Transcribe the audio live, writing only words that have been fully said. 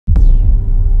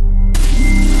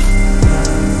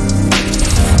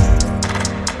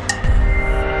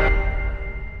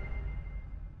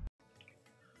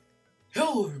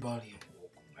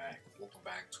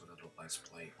Let's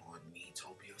Play on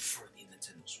Miitopia for the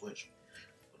Nintendo Switch.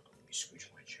 Hold on, let me scooch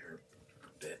my chair a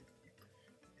bit.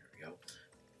 There we go.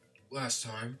 Last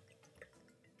time,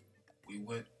 we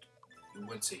went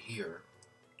to here,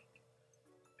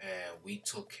 and we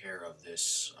took care of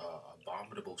this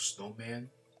abominable snowman.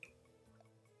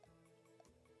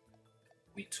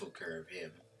 We took care of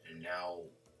him, and now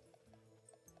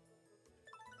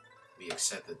we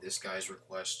accepted this guy's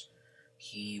request.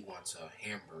 He wants a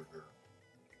hamburger,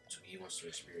 so he wants to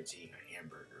experience eating a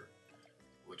hamburger,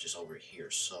 which is over here.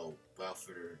 So, without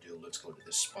further ado, let's go to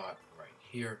this spot right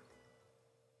here.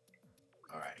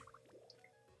 Alright.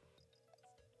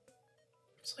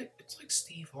 It's like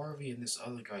Steve Harvey and this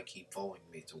other guy keep following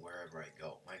me to wherever I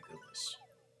go. My goodness.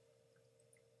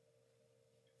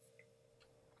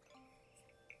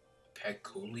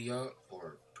 Peculia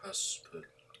or Pusput?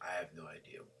 I have no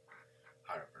idea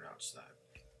how to pronounce that.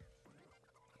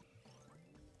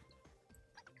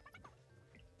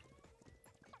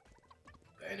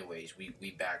 But anyways,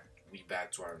 we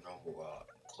back to our normal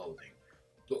clothing.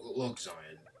 Look,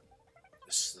 Zion.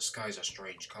 This guy's a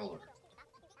strange color.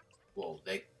 Well,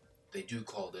 they do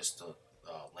call this the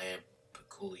lamb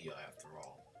peculia after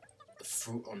all. The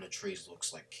fruit on the trees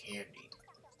looks like candy.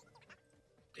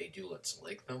 They do let's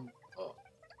lick them. Oh,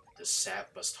 the sap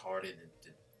must harden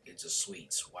into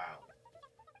sweets. Wow,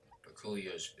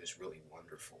 peculia is really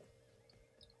wonderful.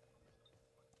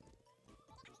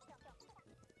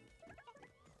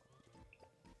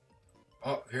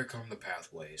 Oh, here come the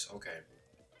pathways. Okay,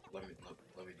 let me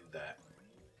do that.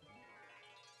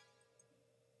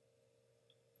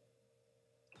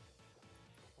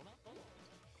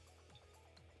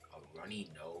 A runny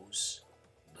nose,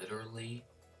 literally,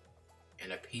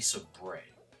 and a piece of bread.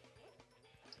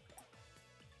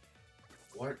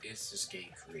 What is this game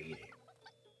creating?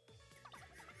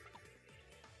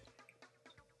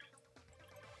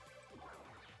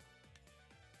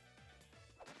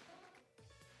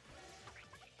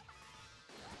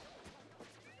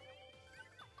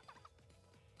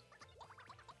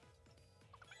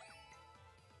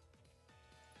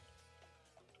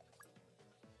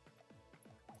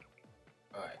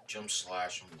 Alright, jump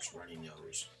slash on this runny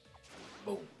nose.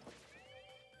 Boom.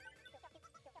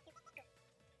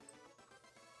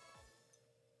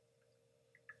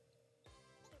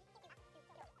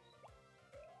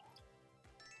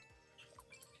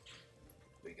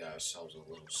 We got ourselves a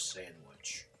little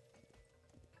sandwich.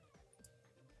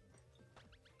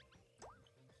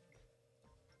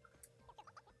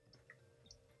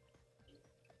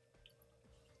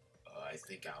 I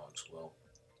think Alex will.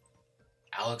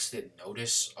 Alex didn't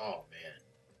notice? Oh, man.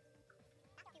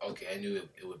 Okay, I knew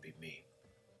it would be me.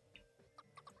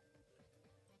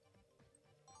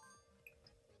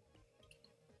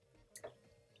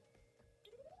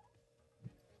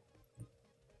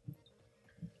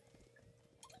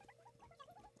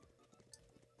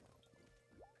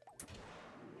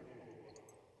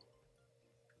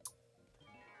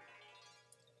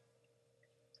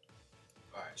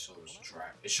 Alright, so there's a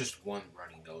trap. It's just one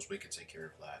running nose. We can take care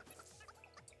of that.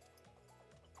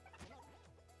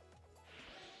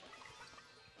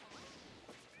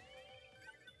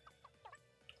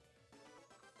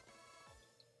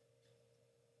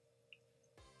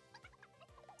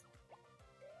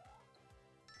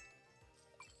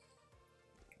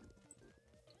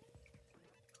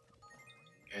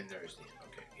 And there's the end.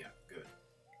 Okay, yeah, good.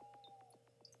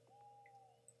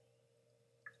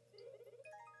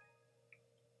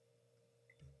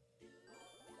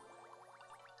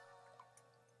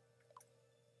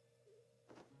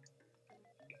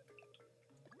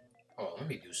 Oh, let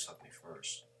me do something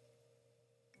first.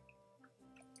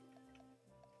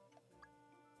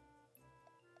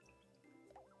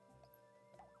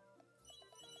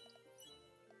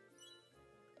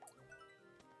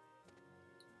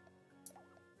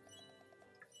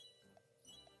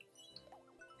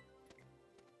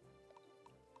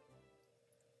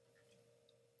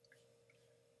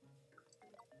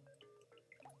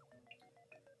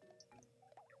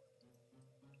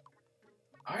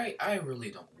 I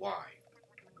really don't. Why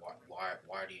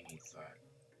do you need that?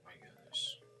 My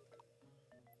goodness.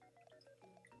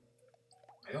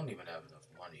 I don't even have enough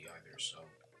money either, so.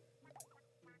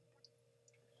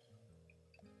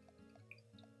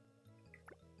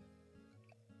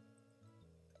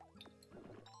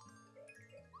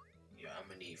 Yeah, I'm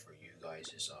gonna need for you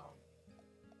guys is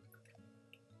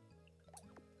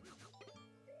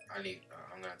I'm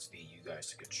gonna have to need you guys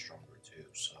to get stronger too,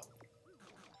 so.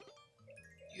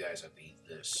 You guys have to eat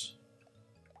this.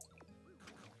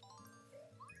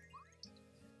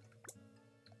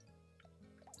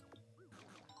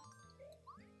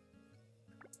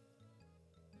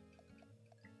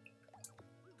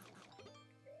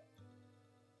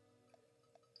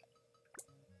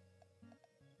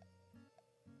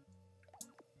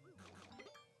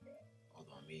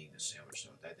 sailor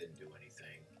stone. That didn't do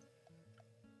anything.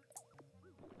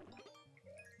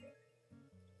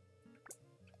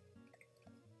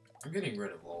 I'm getting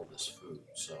rid of all this food,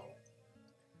 so...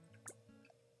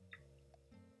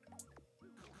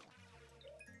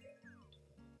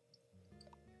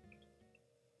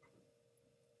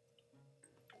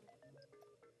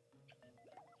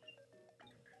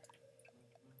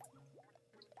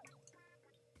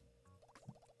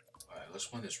 Alright,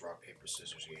 let's win this rock, paper,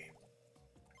 scissors game.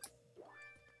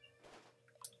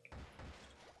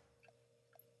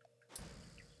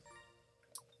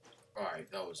 Alright,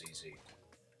 that was easy.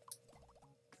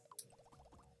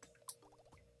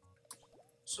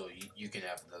 So you can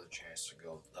have another chance to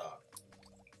go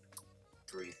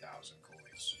 3,000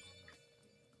 coins.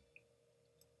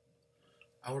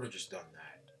 I would have just done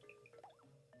that.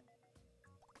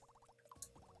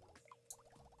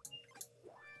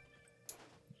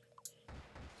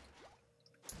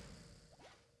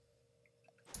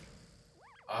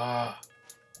 Ah.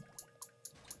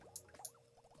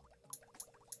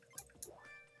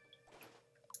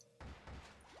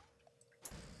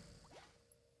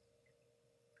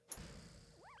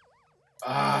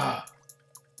 Ah.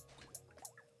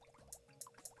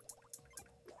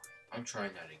 I'm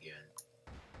trying that again.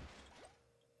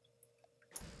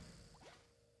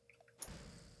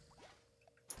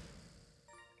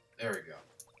 There we go.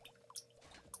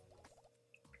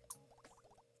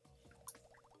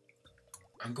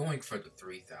 I'm going for the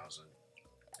 3,000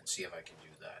 and see if I can do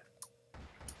that.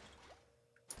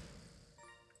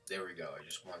 There we go. I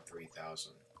just won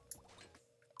 3,000.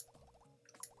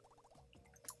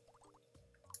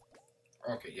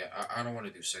 Okay, yeah, I don't want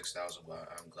to do 6,000, but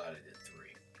I'm glad I did 3.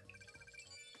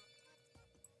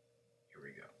 Here we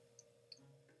go.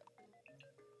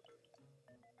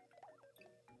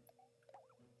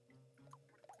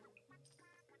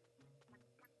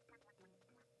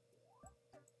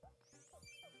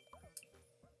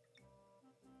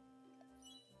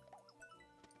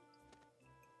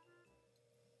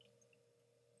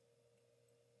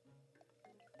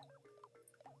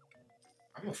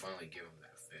 I'm gonna finally give him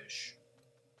that fish.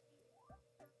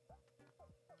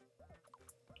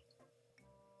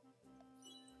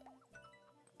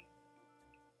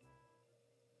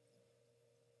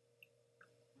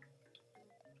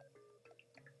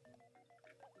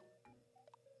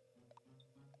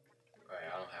 Alright,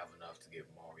 I don't have enough to get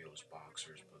Mario's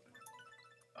boxers,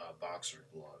 but boxer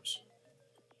gloves.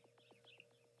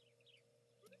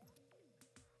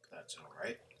 That's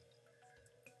alright.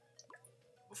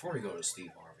 Before we go to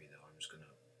Steve Harvey, though, I'm just gonna...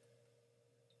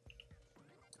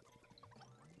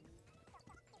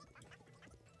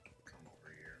 come over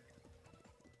here.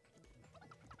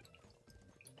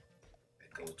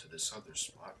 And go to this other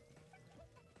spot.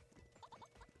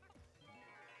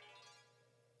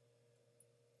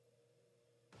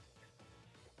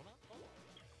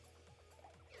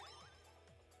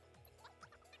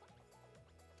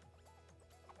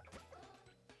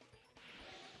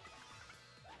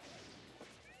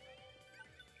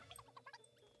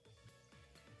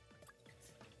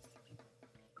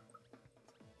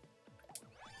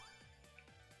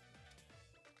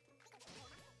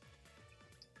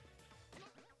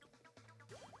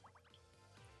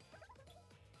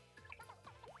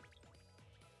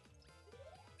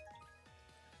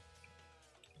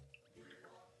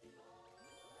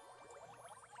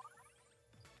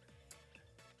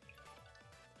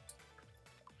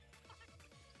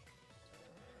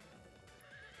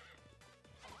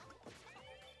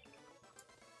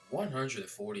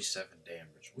 $147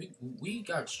 damage. We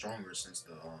got stronger since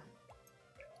the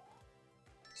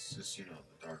you know,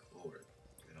 the Dark Lord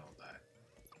and all that.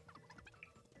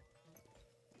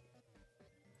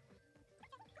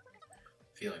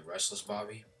 Feeling restless,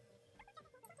 Bobby?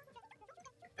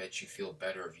 Bet you feel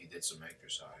better if you did some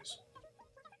exercise.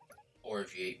 Or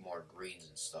if you ate more greens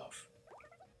and stuff.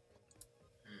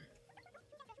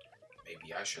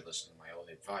 Maybe I should listen to my own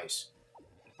advice.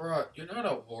 Bruh, you're not a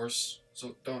horse,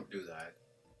 so don't do that.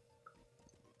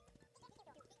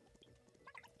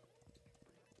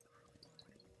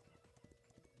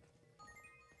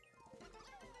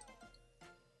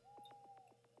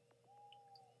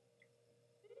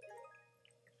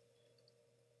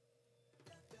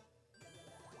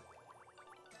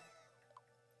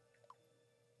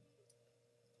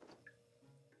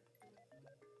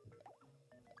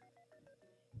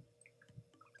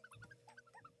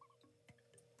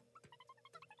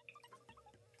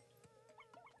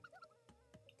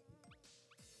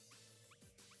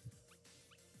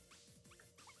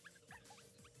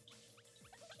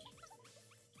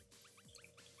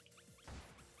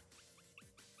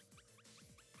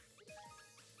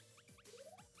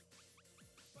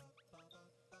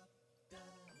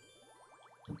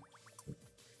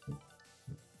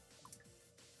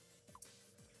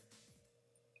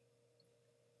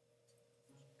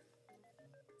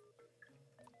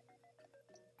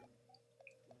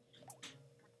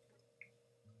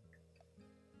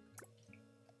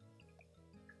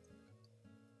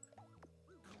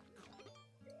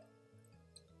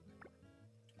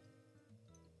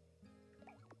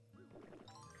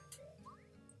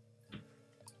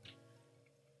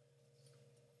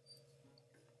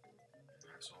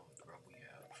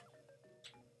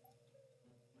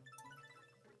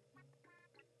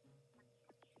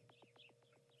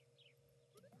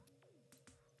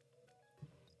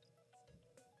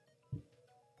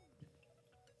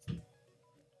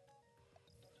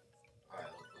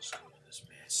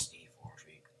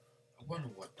 wonder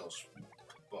what those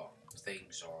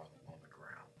things are on the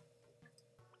ground.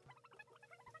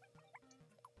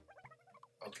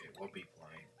 Okay, we'll be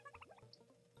playing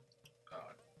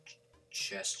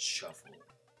chest shuffle.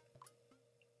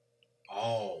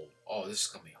 Oh, this is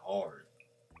gonna be hard.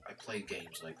 I played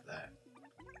games like that.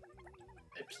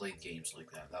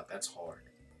 That's hard.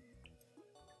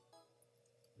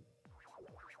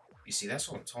 You see, that's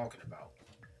what I'm talking about.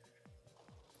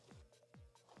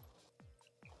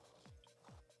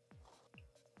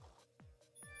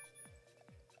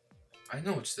 I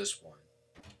know it's this one.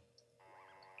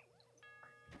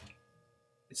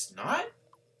 It's not?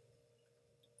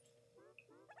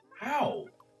 How?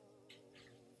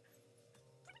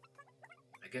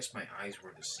 I guess my eyes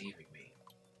were deceiving me.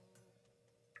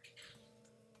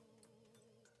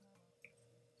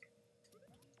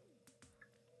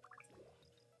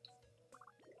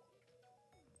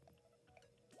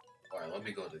 Alright, let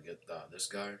me go to get this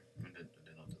guy, and then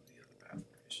I'll do the other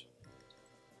pathways.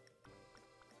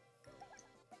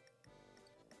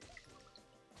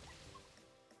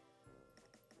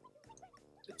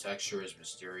 The texture is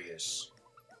mysterious.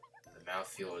 The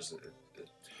mouthfeel is...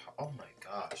 oh my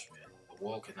gosh, man. The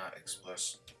world cannot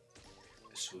express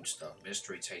this food stuff.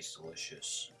 Mystery tastes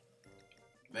delicious.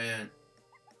 Man.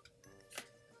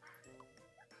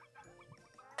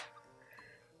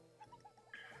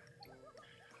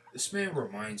 This man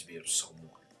reminds me of someone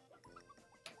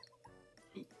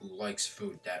who likes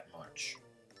food that much.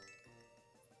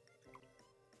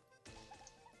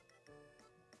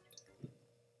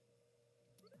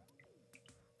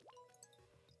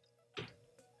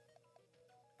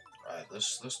 Alright,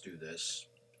 let's do this.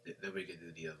 Then we can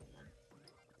do the other one.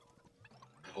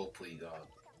 Hopefully,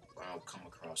 I don't come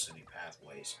across any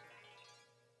pathways.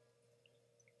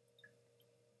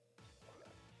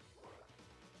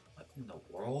 What in the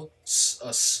world? A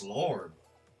slorb.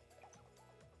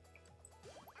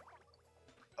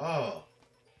 Oh.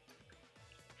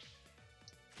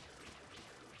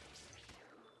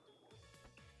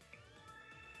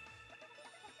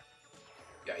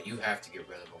 Yeah, you have to get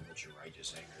rid of them with your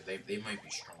righteous anger. They might be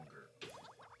stronger.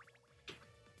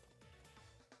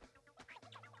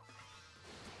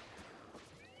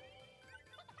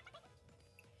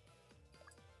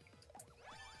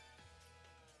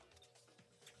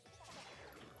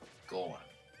 Go on.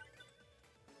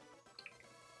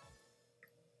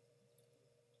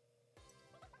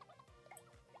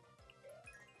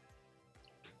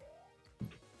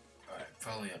 Alright,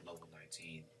 finally at level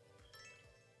 19.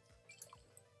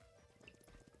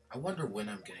 I wonder when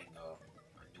I'm getting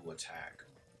a new attack.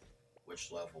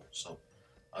 Which level? So,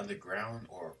 underground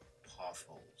or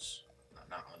potholes?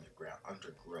 Not underground,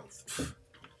 undergrowth.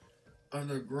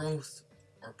 Undergrowth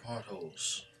or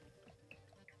potholes?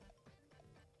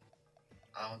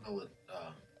 I don't know what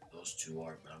those two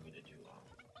are, but I'm gonna do.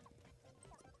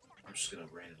 I'm just gonna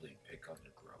randomly pick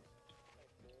undergrowth.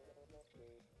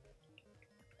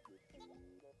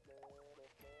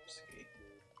 See.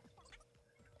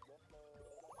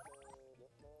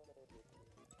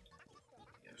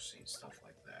 Yeah, I've seen stuff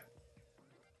like that.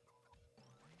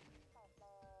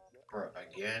 Bro,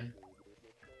 again.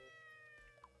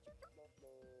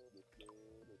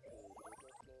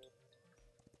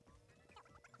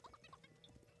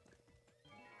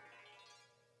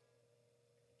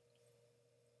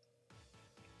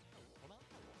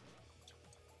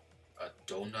 A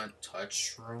donut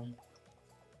touch shroom?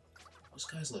 Those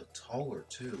guys look taller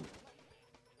too.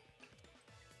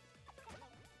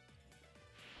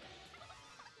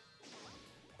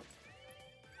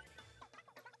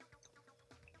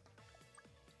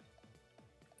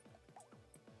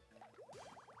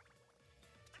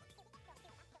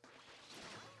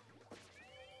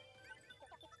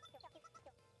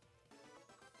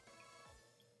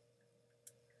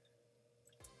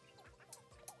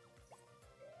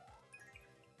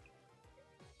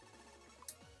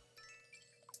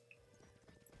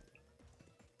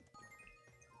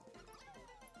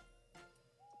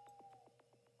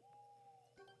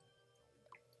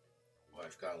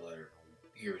 I've got a letter.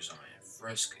 Dear Zion,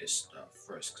 Frisk is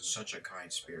Frisk, such a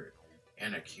kind spirit,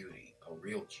 and a cutie, a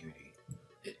real cutie.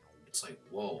 It's like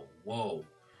whoa.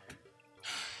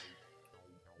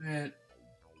 Man,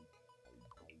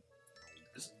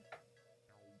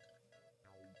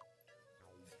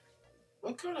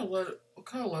 what kind of letter? What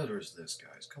kind of letter is this,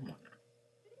 guys? Come on now.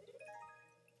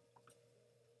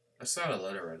 That's not a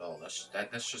letter at all.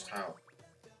 That's just how.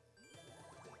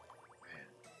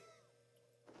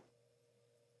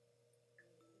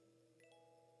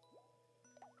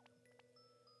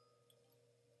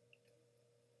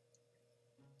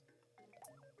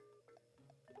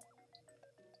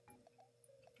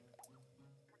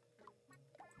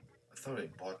 thought I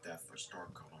bought that for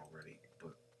StarCon already,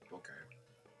 but okay.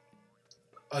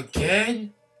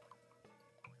 Again?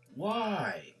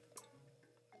 Why?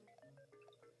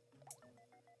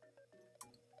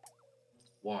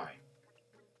 Why?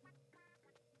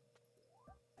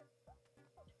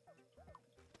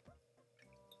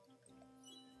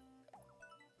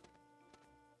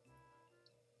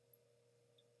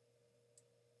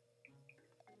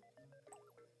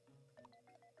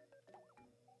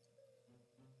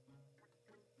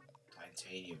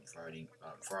 Titanium frying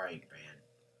pan.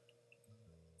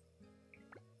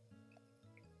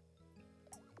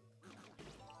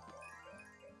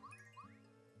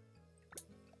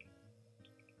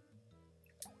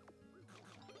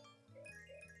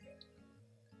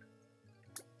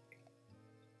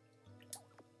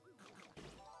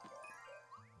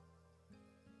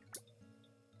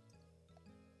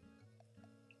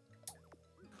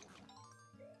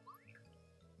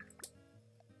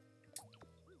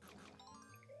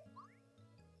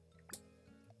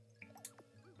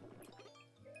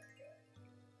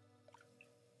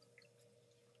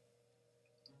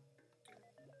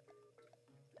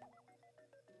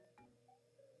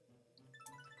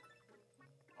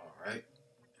 Alright.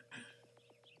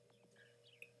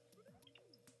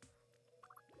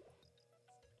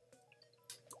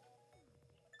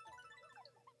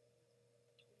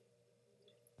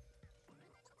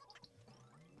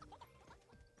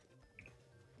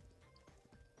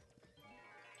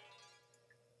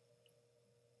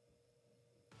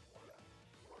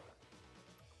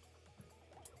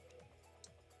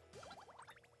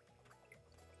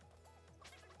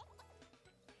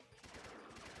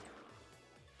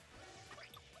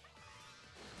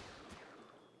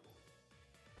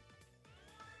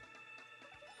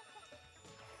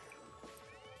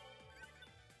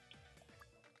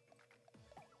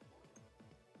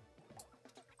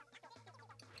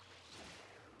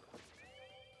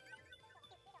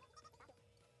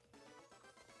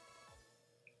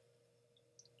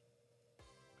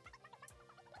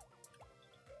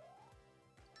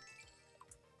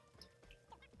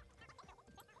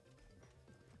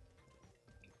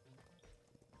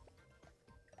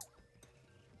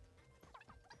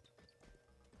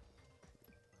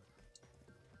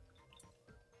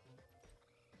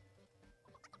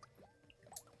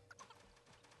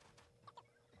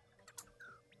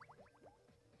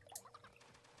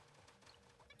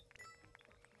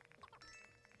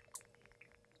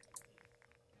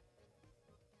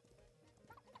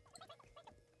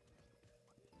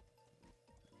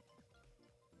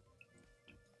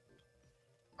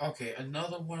 Okay,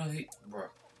 another one of these, bro.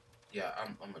 Yeah,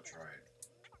 I'm gonna try it.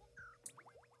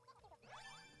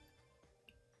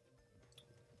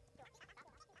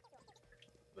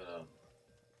 But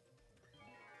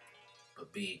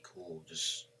but be cool.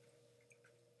 Just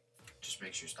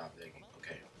make sure you stop digging.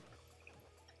 Okay.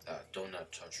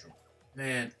 Donut touch room.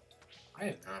 Man, I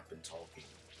have not been talking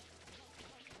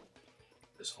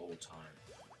this whole time.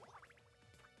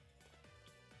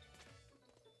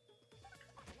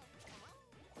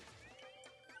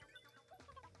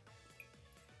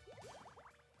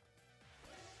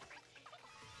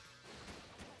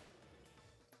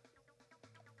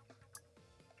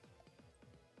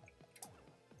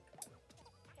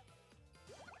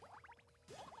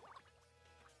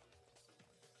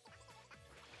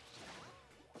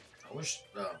 I wish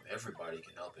everybody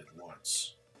can help at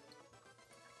once.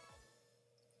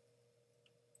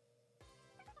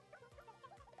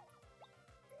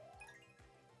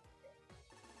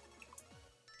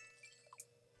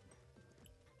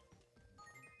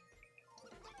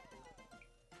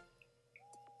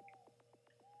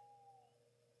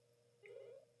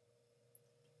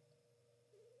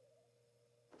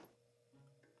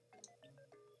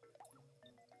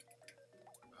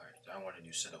 Alright, I want a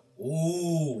new setup.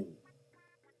 Ooh!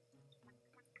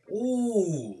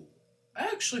 Ooh! I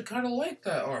actually kind of like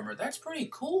that armor. That's pretty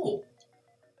cool.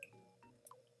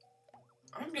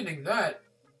 I'm getting that.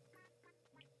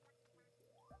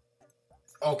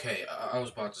 Okay, I was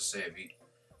about to say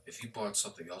if you bought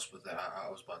something else with that, I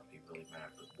was about to be really mad.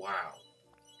 But wow,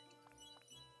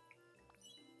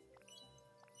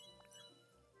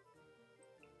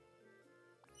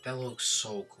 that looks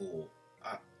so cool.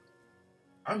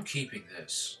 I'm keeping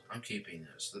this. I'm keeping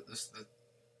this.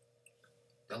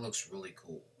 That looks really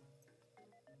cool.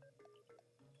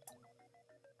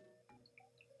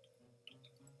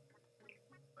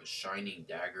 A shining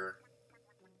dagger.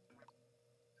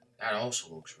 That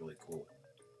also looks really cool.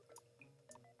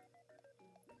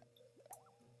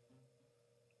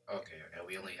 Okay, and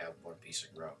we only have one piece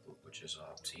of grub, which is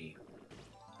tea.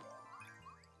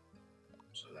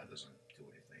 So that doesn't do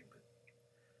anything, but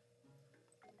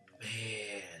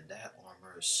Man, that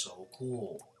armor is so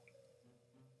cool.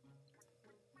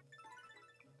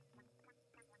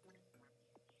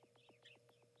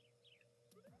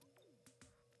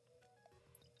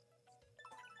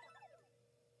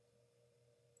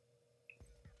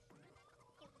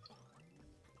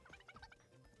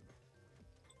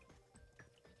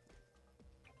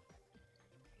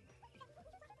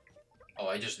 Oh,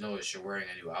 I just noticed you're wearing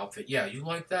a new outfit. Yeah, you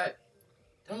like that?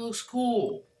 That looks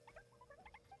cool.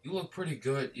 You look pretty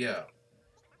good, yeah.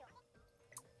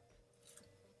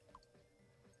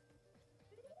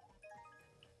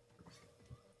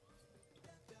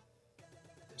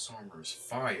 This armor is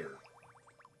fire.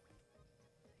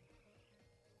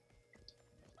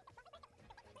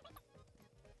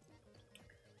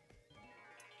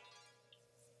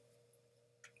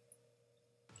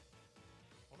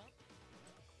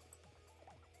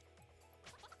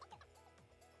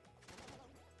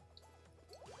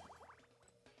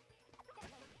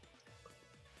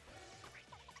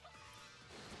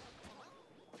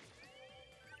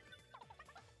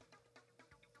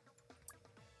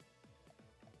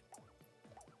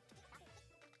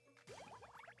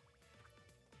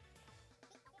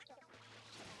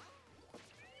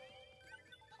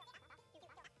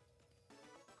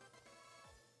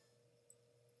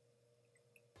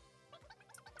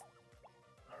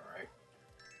 Alright.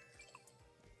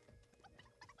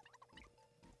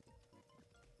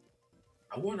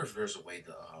 I wonder if there's a way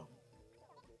to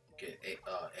get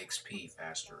XP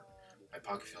faster. My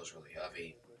pocket feels really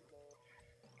heavy.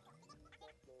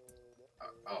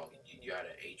 Oh, you had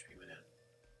an HP minute.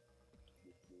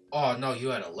 Oh no, you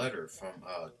had a letter from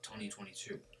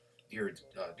 2022.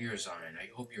 Dear Zion, I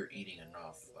hope you're eating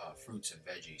enough fruits and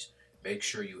veggies. Make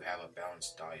sure you have a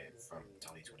balanced diet from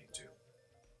 2022.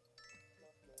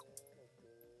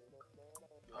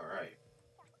 All right.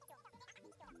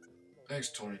 Thanks,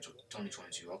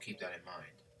 2022. I'll keep that in mind.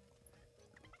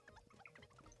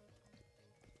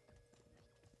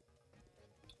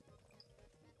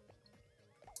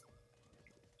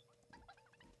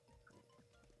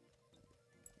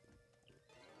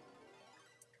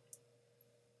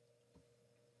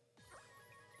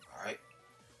 All right.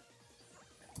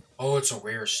 Oh, it's a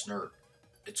rare snurp.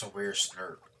 It's a rare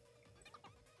snurp.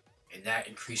 And that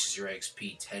increases your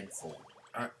XP tenfold.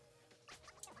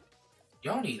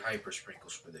 Y'all need hyper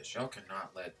sprinkles for this. Y'all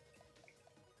cannot let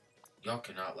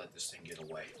this thing get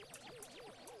away.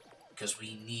 Because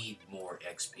we need more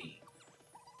XP.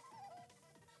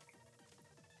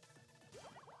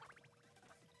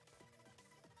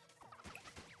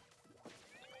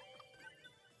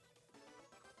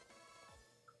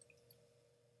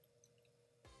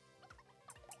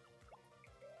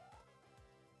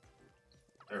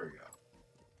 There we go.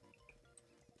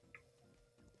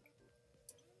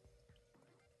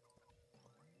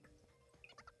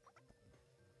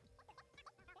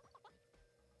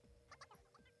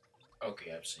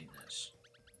 Okay, I've seen this.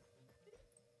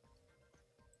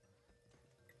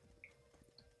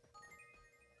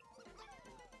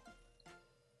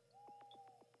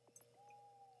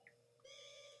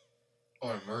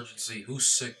 Oh, emergency. Who's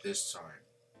sick this time?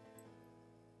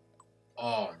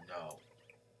 Oh, no.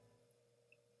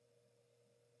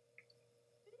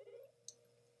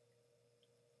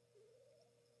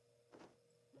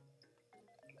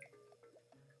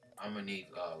 I'm gonna need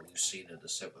Lucina to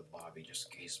sit with Bobby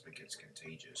just in case it gets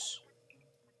contagious.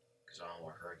 Because I don't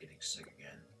want her getting sick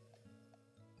again.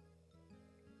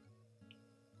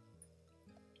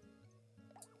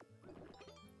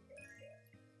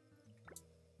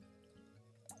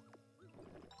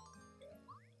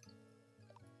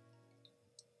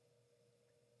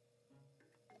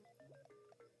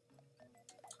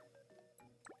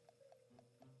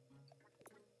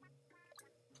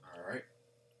 Alright.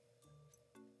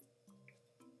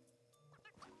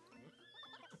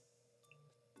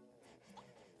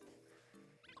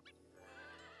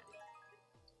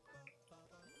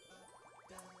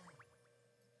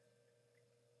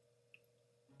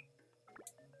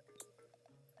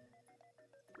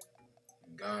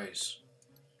 Guys,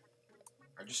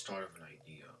 I just thought of an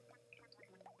idea.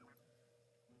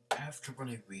 After when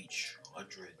I reach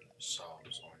 100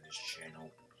 subs on this channel,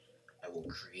 I will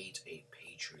create a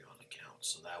Patreon account,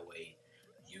 so that way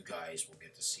you guys will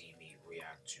get to see me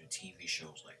react to TV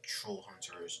shows like Troll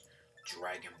Hunters,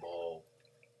 Dragon Ball,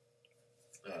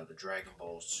 the Dragon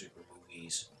Ball Super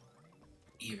movies,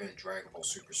 even Dragon Ball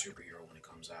Super Superhero when it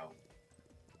comes out,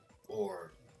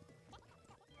 or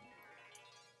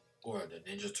the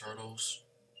Ninja Turtles,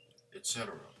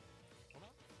 etc.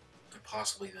 And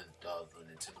possibly the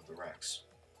Nintendo Directs.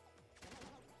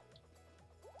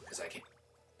 Because I can't.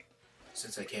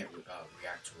 Since I can't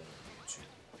react to it on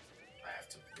YouTube, I have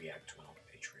to react to it on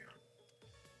Patreon.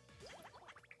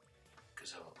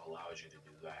 Because it allows you to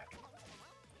do that.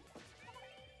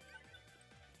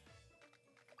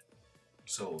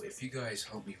 So, if you guys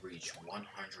help me reach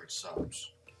 100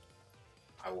 subs,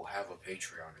 I will have a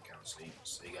Patreon account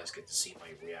so you guys get to see my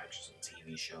reactions on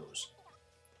TV shows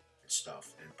and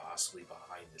stuff, and possibly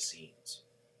behind the scenes.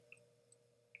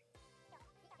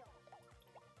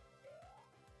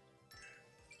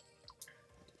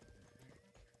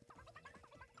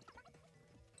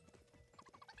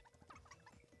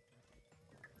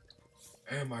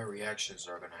 And my reactions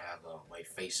are gonna have my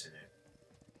face in it.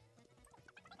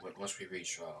 Once we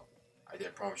reach, I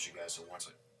did promise you guys that once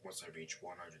I reach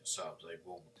 100 subs, I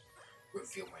will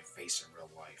reveal my face in real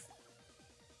life.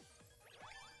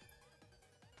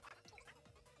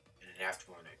 And then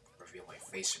after when I reveal my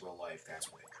face in real life,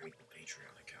 that's when I create the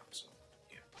Patreon account. So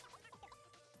yeah.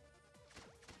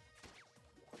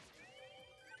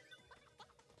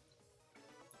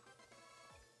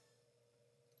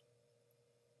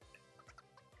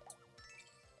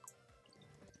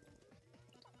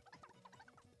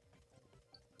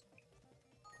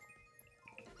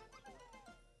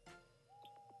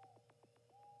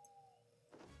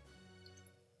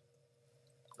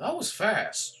 That was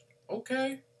fast.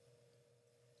 Okay.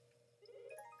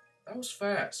 That was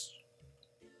fast.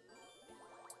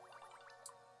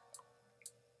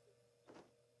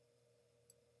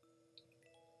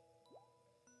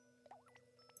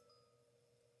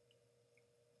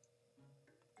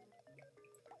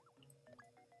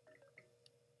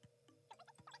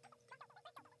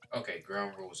 Okay,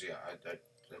 ground rules. Yeah,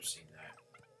 I've seen that.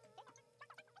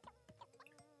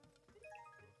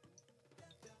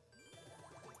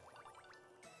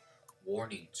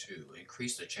 Warning 2.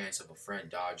 Increase the chance of a friend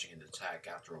dodging an attack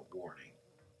after a warning.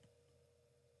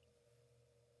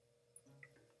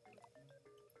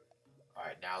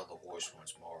 Alright, now the horse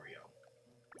wants Mario.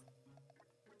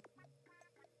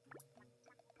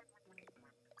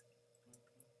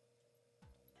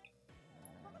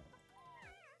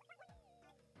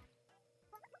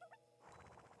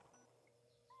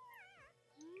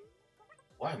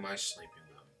 Why am I sleeping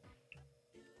with him?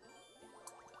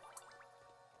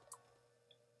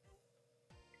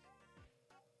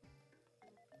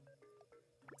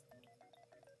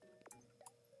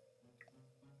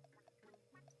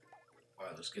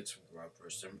 Alright, let's get some grub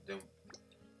first. Then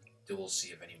we'll see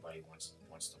if anybody wants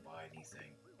to buy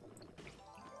anything.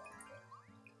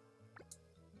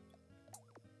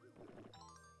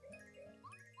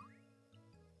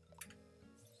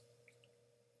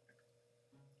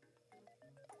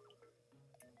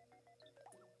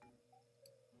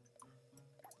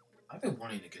 I've been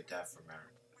wanting to get that for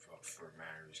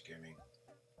Manners Gaming.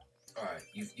 Alright,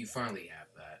 you finally have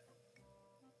that.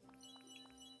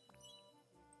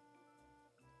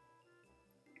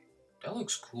 That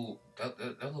looks cool.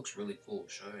 That looks really cool.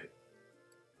 Should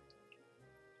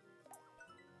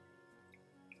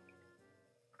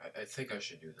I think I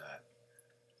should do that.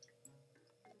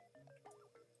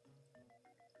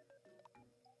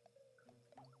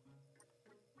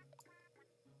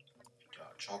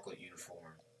 Chocolate uniform.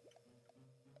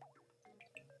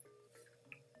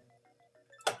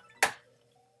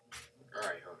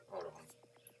 Alright, hold on.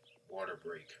 Water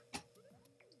break.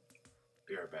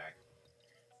 Be right back.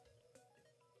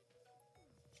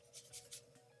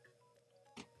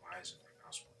 Why isn't my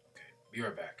mouse? Okay, be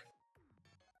right back.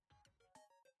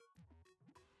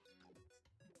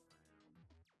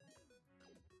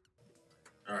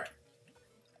 Alright.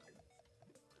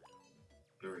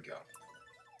 Here we go.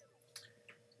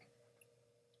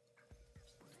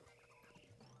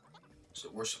 So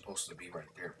we're supposed to be right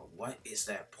there, but what is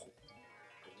that?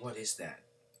 What is that?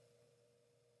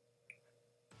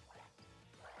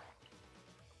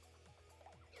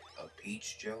 A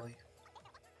peach jelly?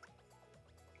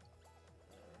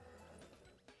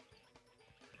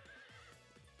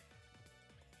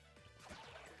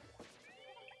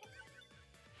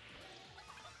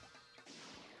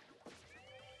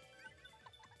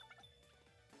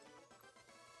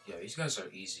 Yeah, these guys are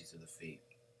easy to defeat.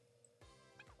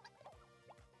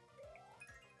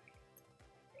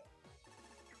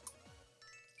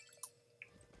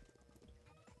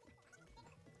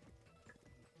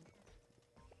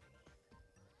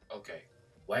 Okay.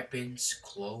 Weapons,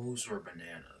 clothes, or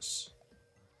bananas?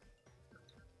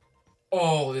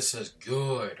 Oh, this is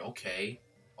good. Okay.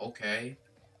 Okay.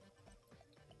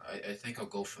 I think I'll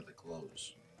go for the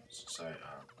clothes. Since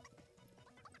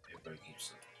everybody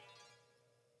keeps it.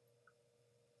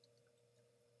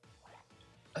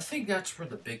 I think that's where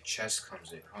the big chest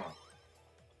comes in, huh?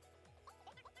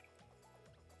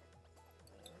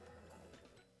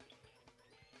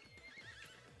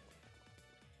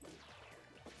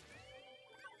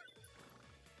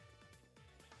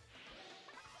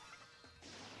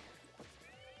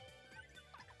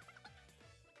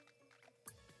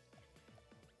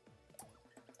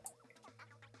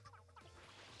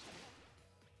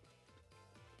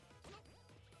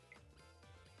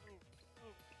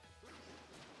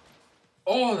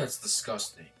 Oh, that's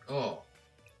disgusting. Oh.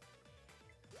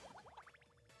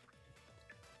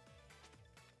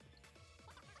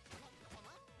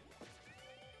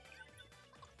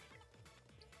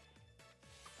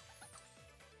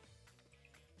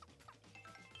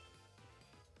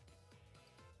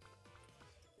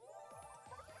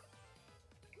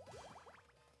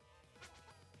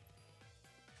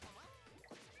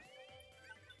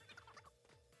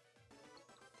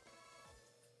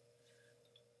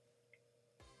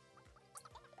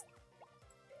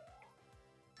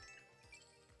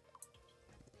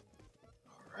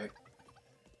 Alright.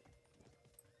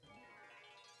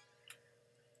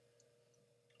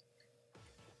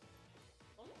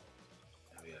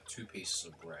 Now we have 2 pieces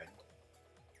of bread.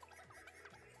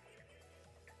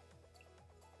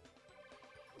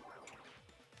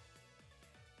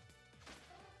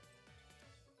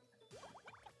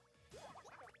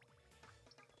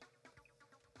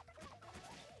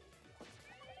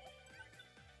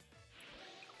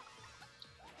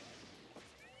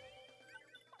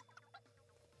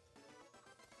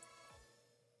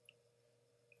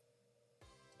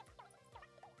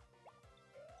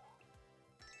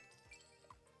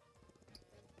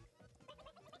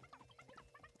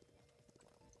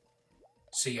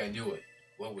 See, I knew it.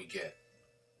 What we get?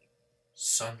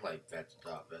 Sunlight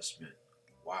vestment.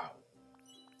 Wow.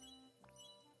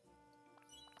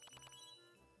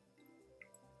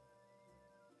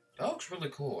 That looks really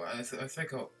cool. I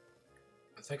think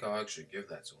I'll actually give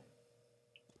that to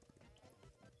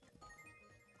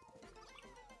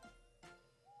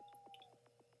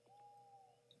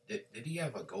him. Did he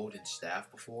have a golden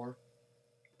staff before?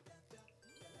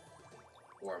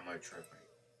 Or am I tripping?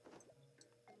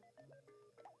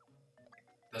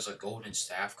 Does a golden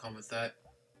staff come with that?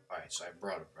 Alright, so I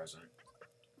brought a present.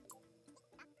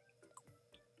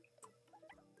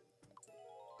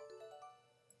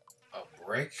 A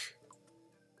brick?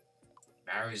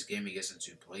 Mario's Gaming isn't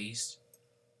too pleased.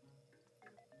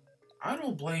 I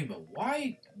don't blame him.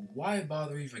 Why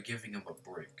bother even giving him a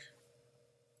brick?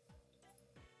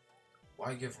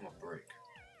 Why give him a brick?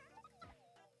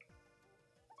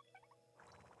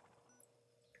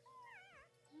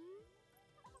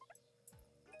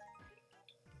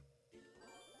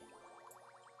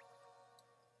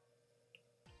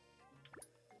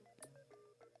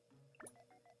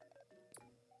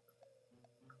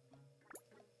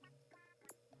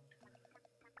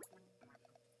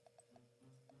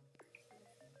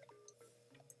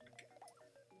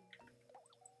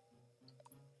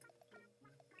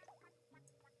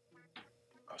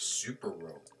 A super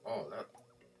rope. Oh, that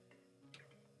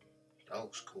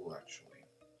looks cool, actually.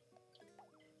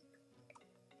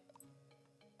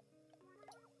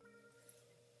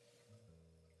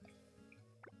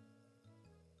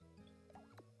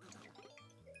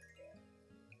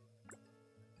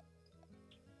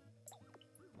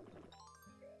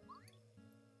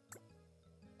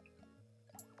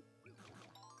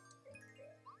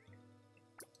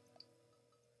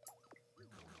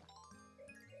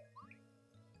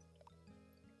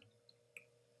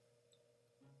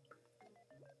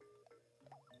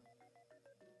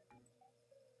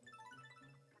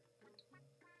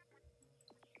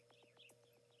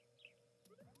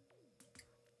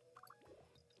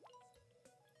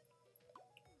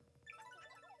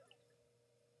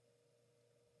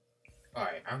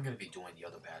 Alright, I'm gonna be doing the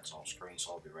other pads off screen,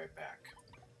 so I'll be right back.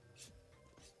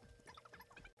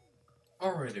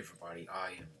 Alright everybody, I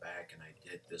am back and I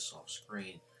did this off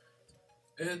screen.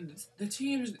 And the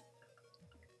team is...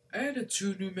 I added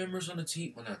 2 new members on the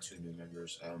team. Well, not 2 new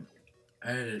members. I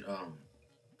added,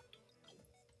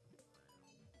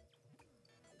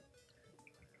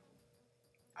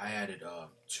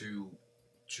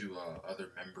 two other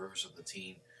members of the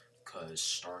team because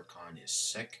StarCon is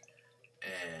sick,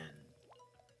 and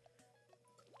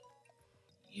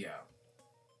yeah,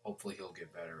 hopefully he'll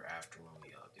get better after when we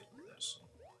deal with this.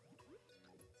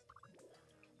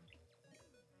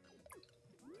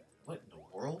 What in the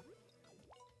world?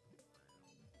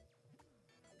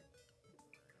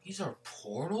 These are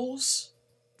portals?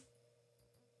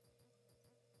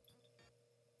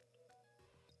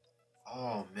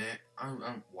 Oh man,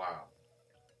 I'm wow.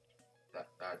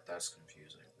 That's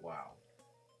confusing. Wow.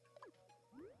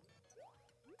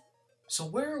 So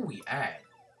where are we at?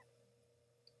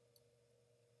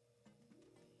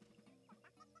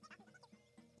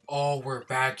 Oh, we're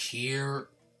back here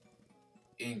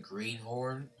in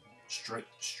Greenhorn,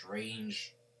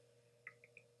 Strange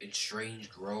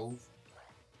Grove.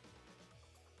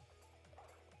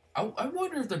 I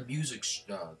wonder if the music's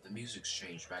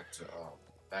changed back to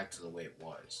the way it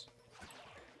was.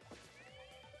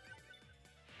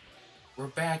 We're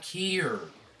back here.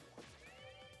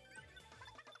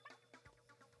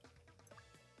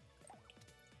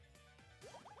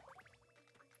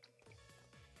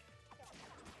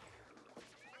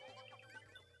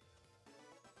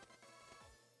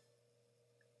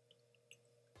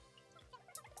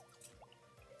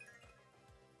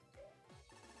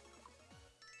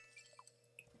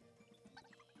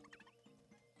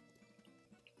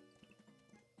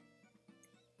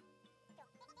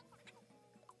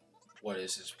 What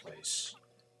is this place?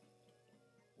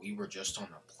 We were just on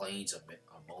the plains a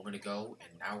moment ago,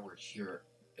 and now we're here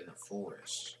in the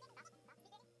forest.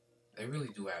 They really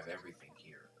do have everything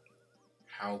here.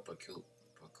 How peculiar.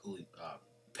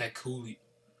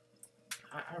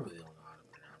 I really don't know how to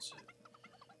pronounce it.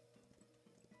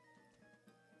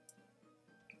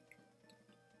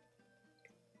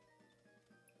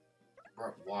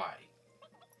 But why?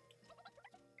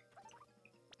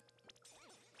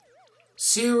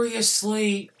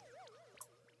 Seriously?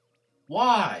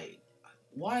 Why?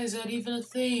 Why is that even a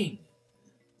thing?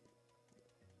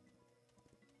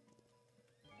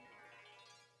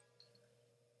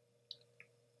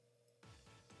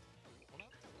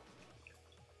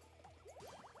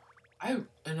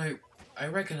 I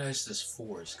recognize this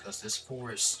forest because this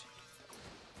forest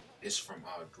is from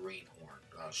Greenhorn,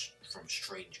 from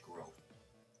Strange Grove.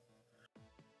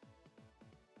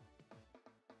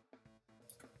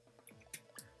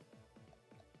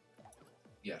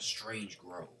 Yeah, Strange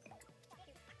Grove.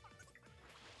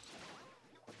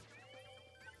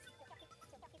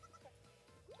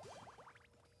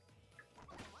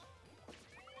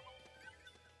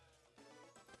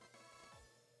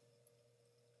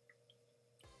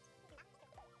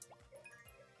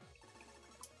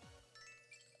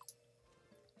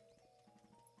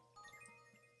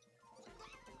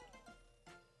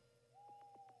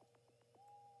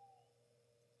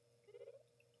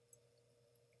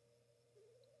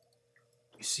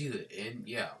 You see the inn?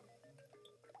 Yeah.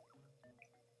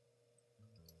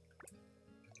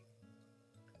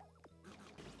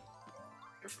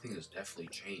 Everything has definitely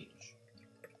changed.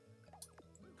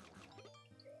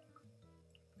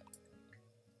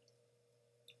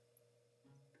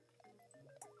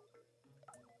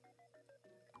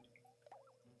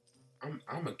 I'm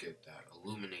gonna get that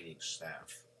illuminating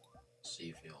staff. See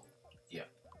if he'll. Yeah.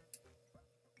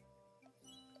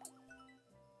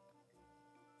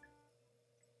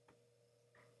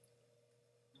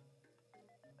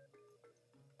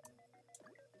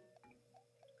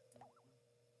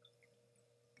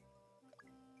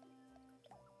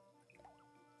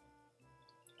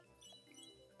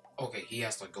 Okay, he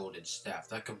has the golden staff.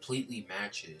 That completely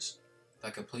matches.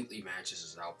 That completely matches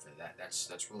his outfit.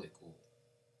 That's really cool.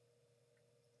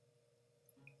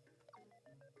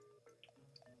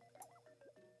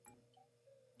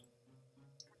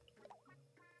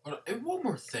 Hold on, and one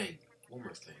more thing. One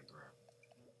more thing, bro.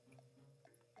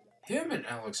 Him and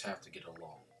Alex have to get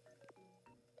along.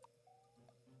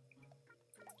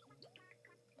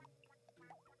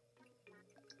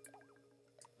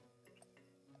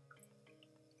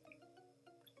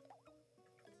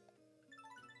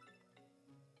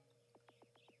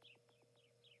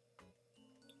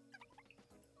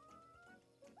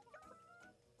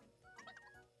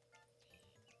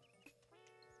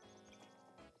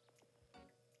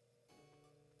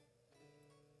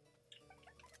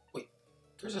 Wait,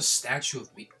 there's a statue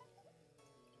of me.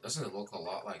 Doesn't it look a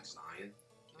lot like Zion?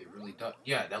 It really does.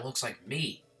 Yeah, that looks like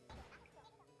me.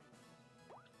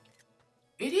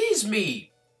 It is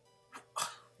me!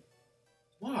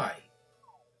 Why?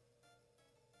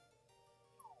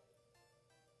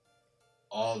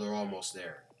 Oh, they're almost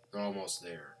there. They're almost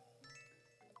there.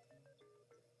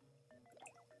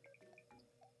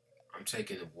 I'm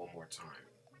taking it one more time.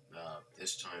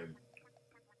 This time...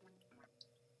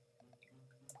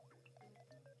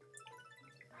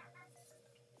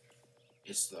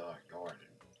 It's the garden.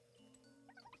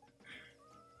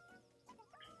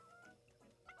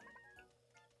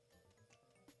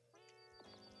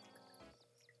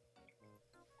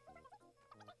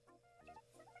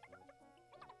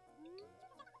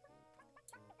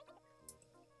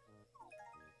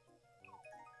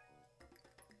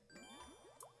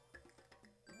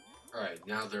 Alright,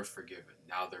 now they're forgiven.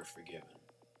 Now they're forgiven.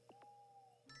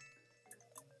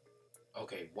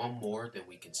 Okay, one more, then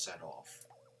we can set off.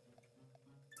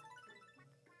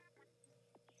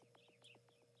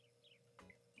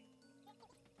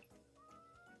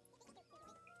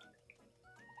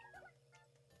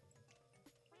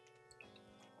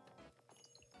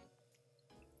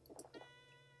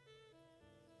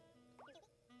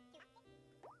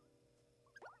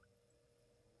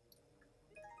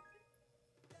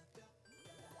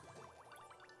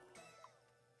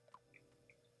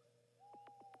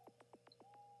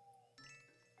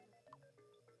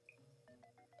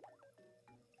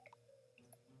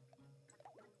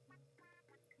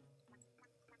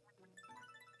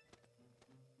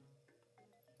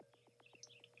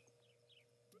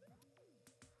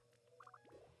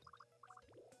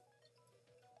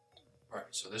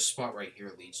 Alright, so this spot right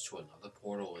here leads to another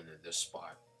portal, and then this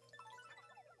spot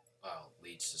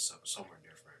leads to somewhere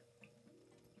different.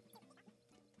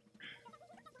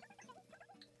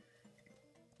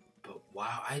 But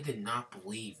wow, I did not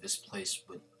believe this place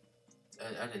would.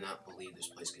 I did not believe this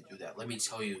place could do that. Let me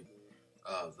tell you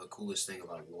the coolest thing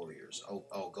about warriors.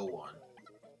 Oh, go on.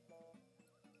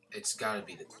 It's gotta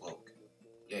be the cloak.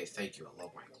 Yay, thank you, I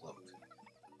love my cloak.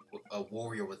 A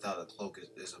warrior without a cloak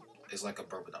is like a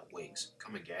bird without wings.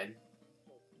 Come again?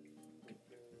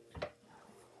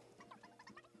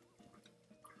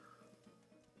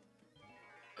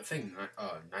 I think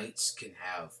knights can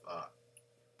have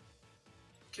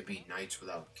can be knights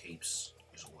without capes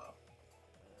as well.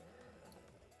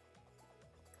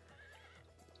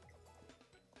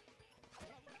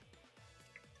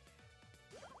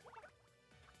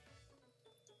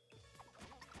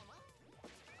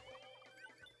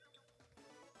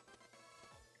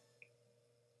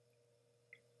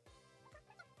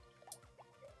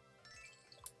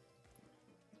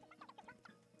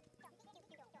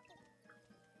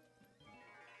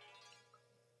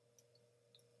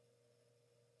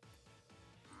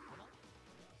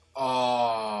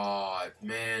 Oh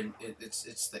man,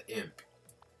 it's the imp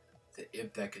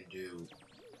that can do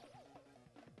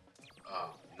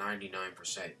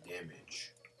 99%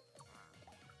 damage.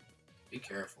 Be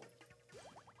careful.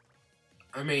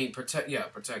 I mean, protector.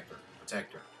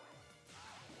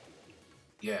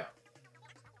 Yeah,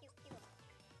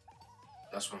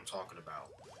 that's what I'm talking about.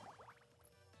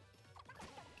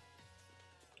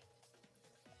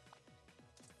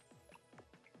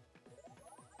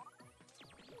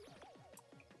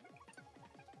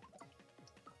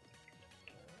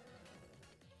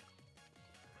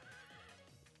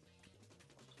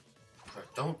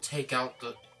 But don't take out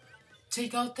the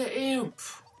imp.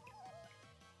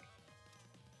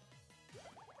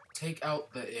 Take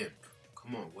out the imp.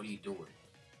 Come on, what are you doing?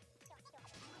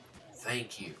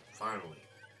 Thank you, finally.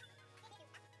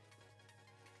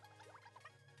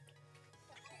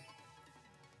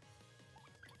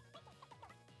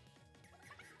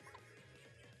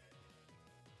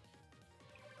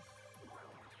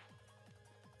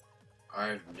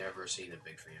 I've never seen a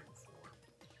big fan before.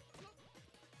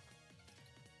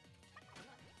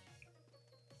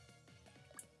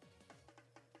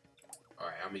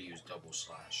 Alright, I'm gonna use double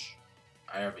slash.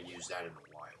 I haven't used that in a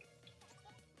while.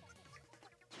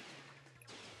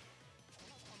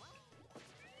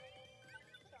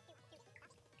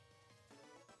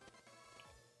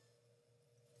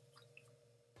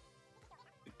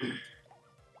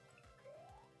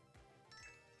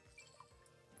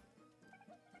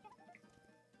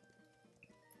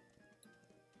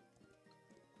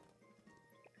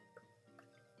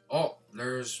 Oh,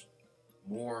 there's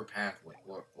more pathway,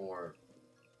 or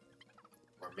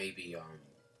maybe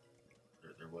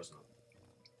there was no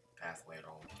pathway at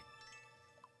all.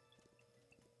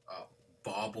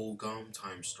 Bobble gum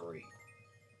times 3.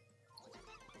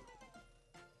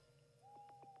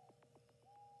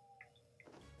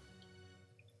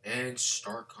 And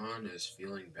StarCon is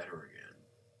feeling better again.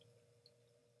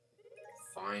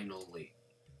 Finally.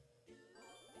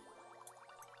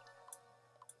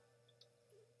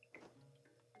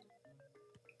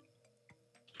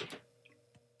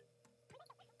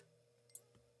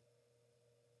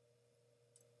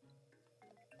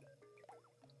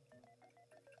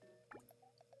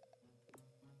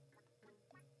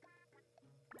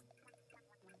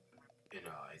 And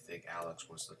I think Alex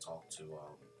wants to talk to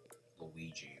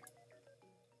Luigi.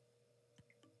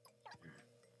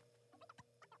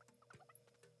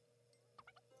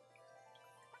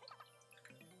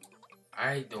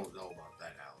 I don't know about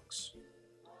that, Alex.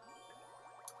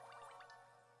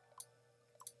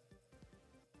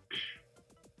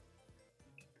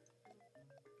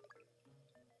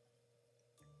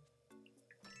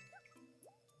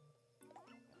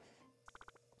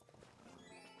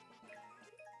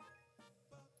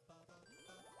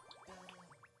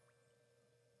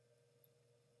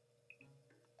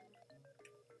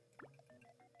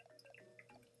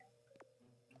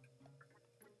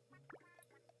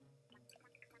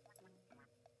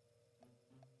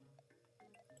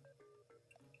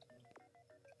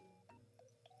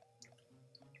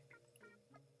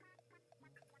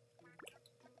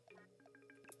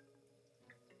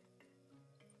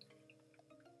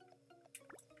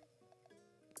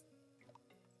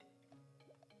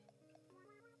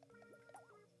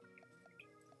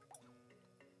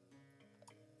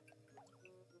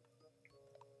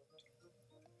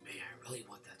 Man, I really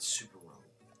want that super robe.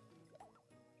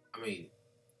 I mean,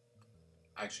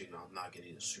 actually, no, I'm not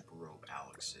getting the super robe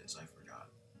Alex is. I forgot.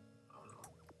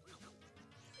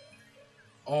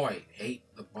 Oh Oh, I hate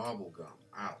the bubble gum.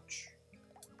 Ouch.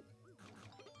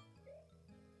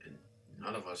 And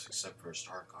none of us, except for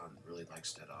Starcon, really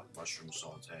likes that mushroom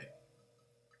saute.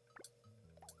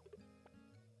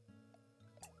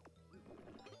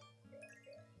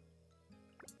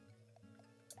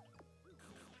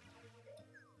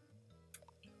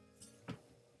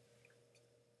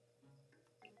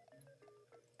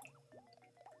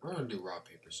 I'm gonna do rock,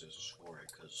 paper, scissors for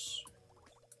it, because...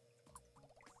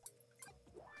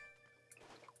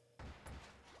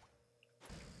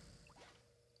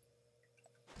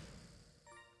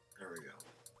 There we go.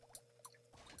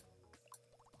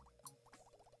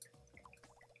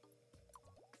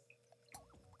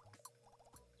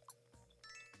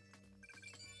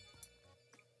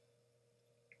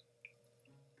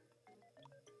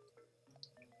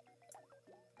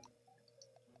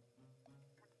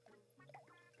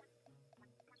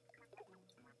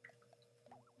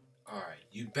 Alright,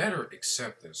 you better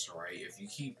accept this, alright? If you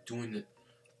keep doing the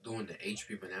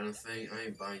HP banana thing, I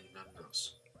ain't buying you nothing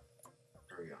else.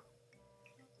 There we go.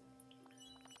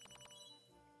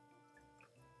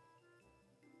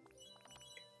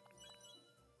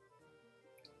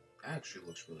 Actually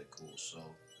looks really cool, so...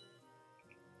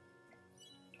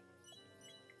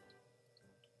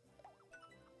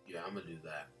 Yeah, I'm gonna do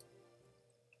that.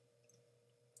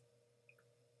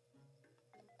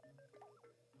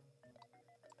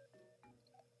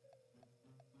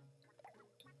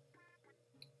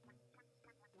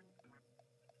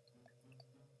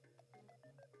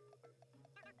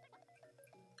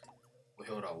 Wait,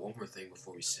 hold on, one more thing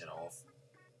before we set off.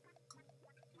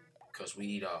 Because we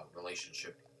need a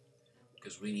relationship.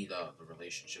 Because we need the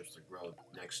relationships to grow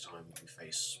next time we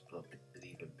face an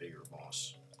even bigger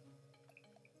boss.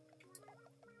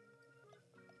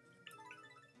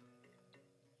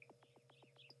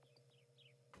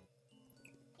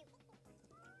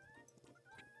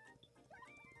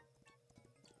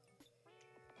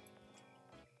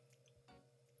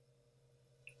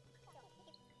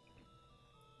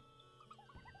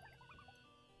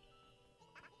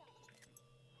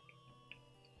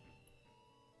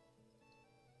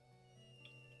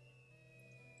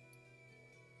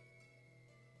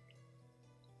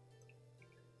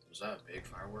 Was that a big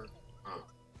firework? Huh.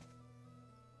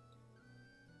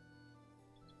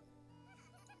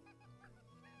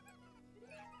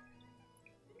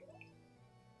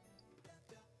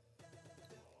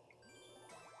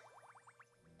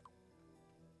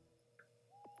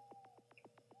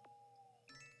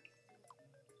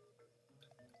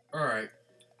 Alright.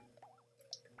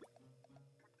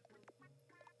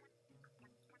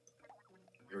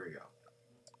 Here we go.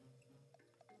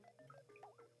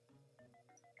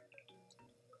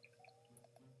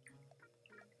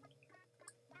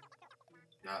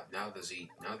 Now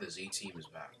the Z team is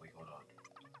back. Wait, hold on.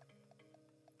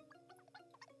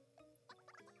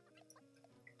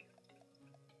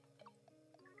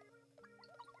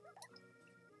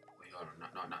 Wait, hold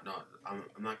on. No.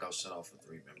 I'm not gonna set off with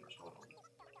 3 members. Hold on.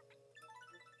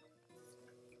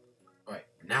 Alright,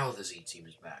 now the Z team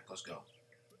is back. Let's go.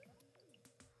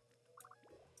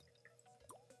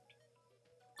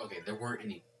 Okay, there weren't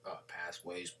any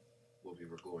pathways when we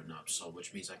were going up, so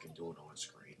which means I can do it on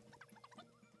screen.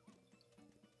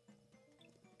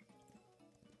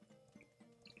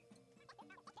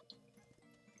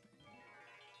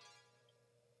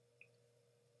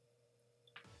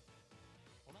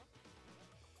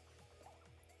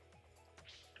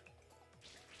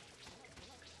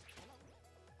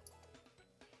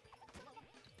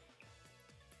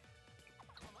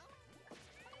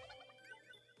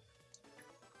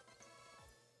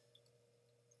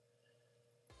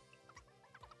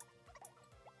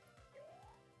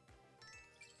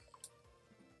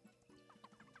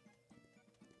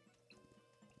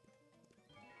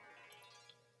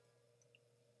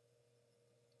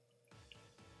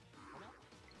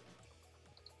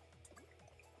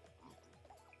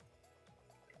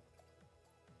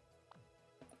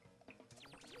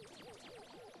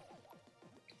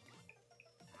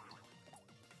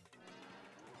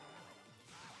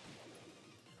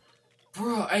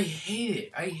 Bro, I hate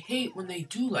it. I hate when they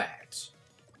do that.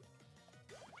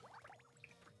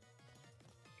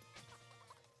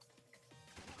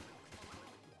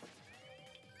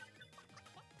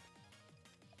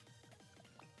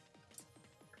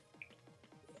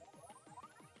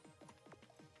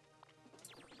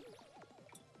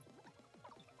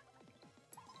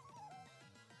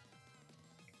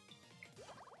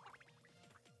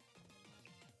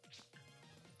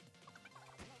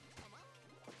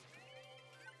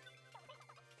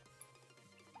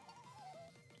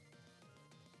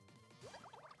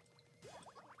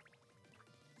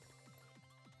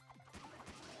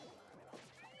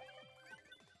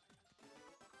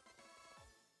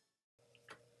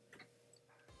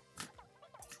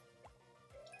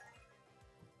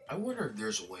 I wonder if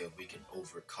there's a way we can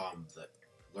overcome the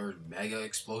learn Mega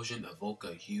Explosion, evoke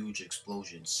a huge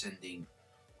explosion, sending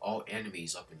all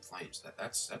enemies up in flames.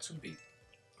 That's gonna be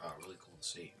really cool to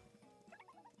see.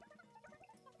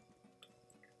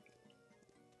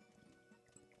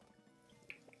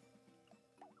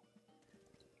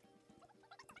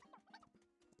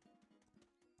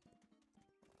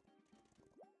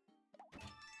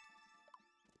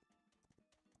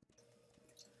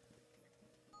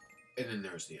 And then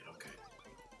there's the end. Okay.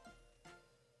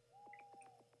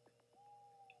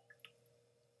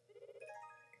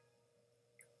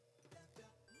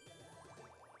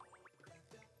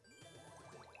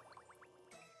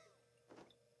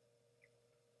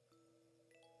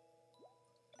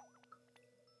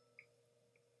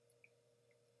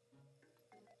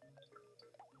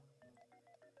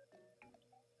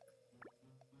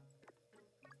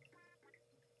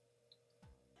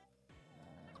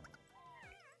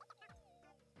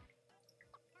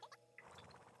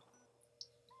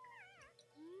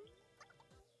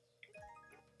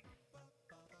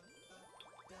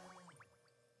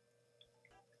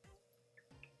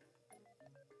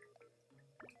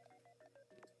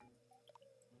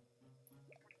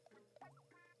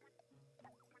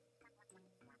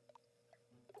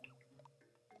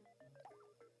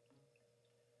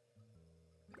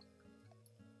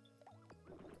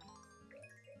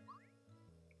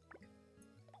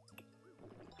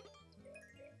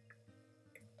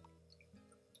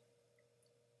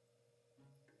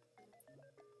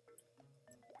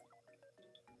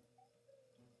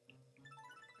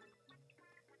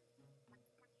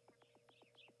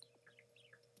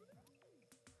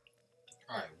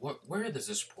 Alright, where does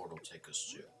this portal take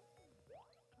us to?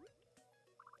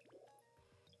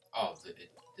 Oh,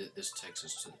 this takes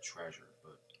us to the treasure,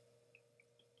 but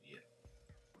yeah.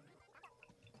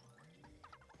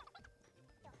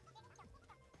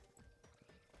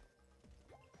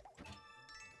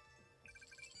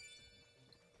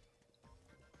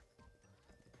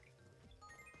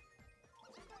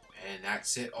 And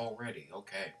that's it already,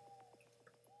 okay.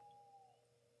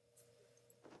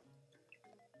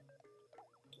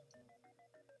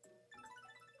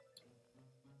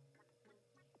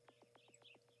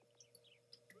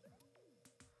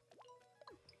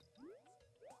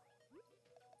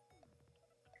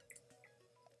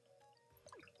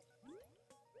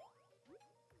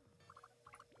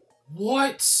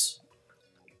 What?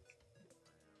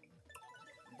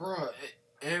 Bruh,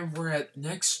 and we're at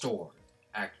next door.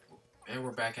 And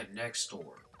we're back at next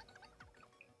door.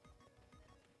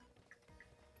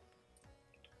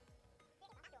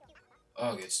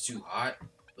 Ugh, it's too hot.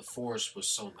 The forest was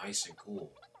so nice and cool.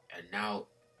 And now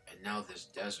this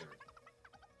desert.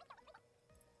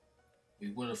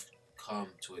 We would have come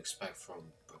to expect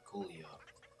from Berkulia.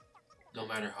 No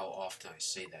matter how often I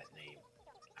say that name,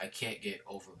 I can't get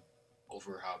over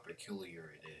how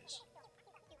peculiar it is.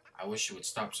 I wish it would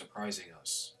stop surprising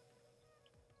us.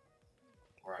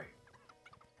 Right.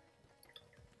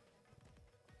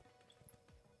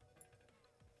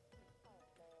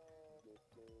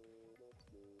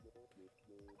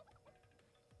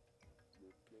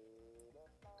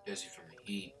 Dizzy from the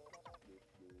heat.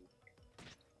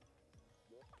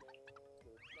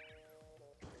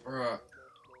 Bruh.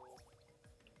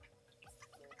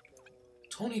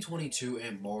 2022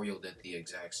 and Mario did the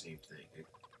exact same thing.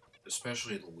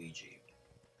 Especially Luigi.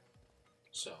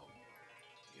 So,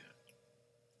 yeah.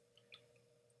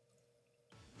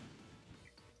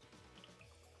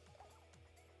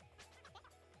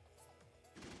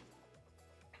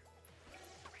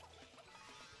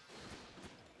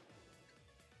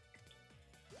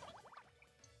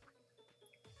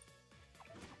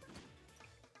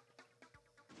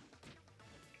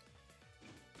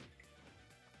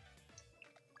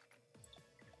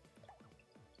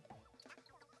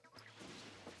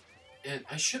 And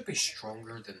I should be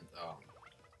stronger than I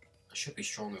should be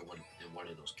stronger than one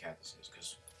of those cactuses,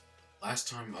 because last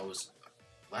time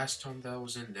that I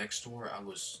was in next door, I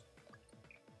was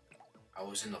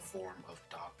in the form of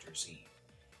Dr. Z.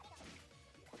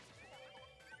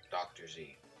 Dr.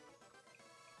 Z.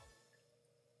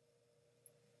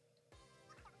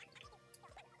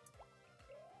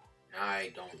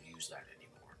 I don't use that anymore.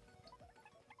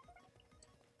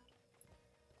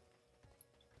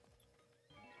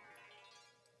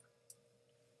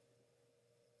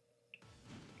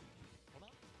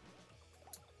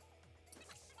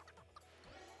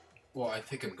 Well, I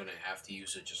think I'm gonna have to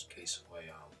use it just in case if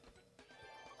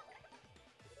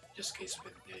just in case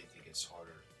if anything gets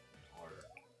harder and harder.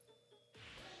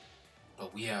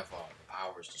 But we have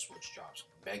powers to switch jobs.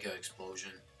 Mega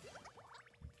Explosion.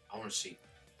 I wanna see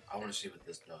what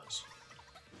this does.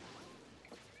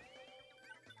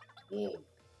 Whoa.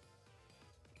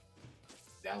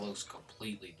 That looks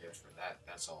completely different.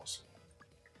 That's awesome.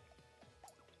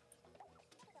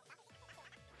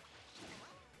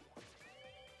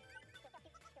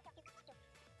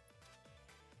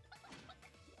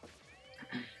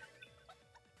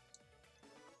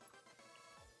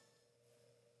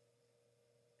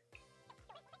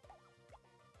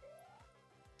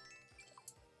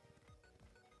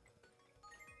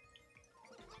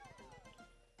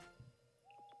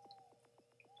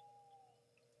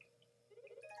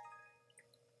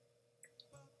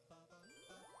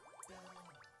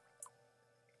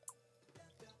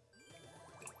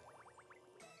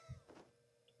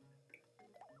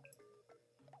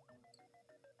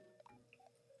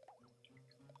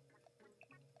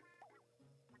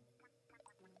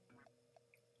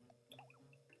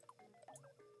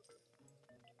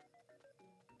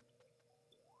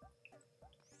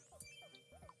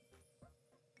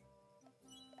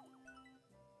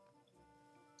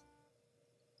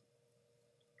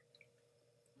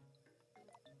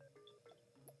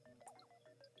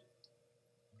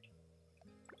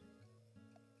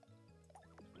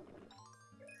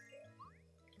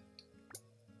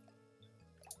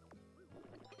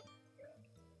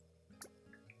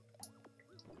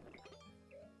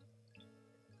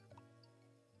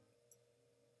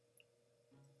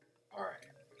 Alright.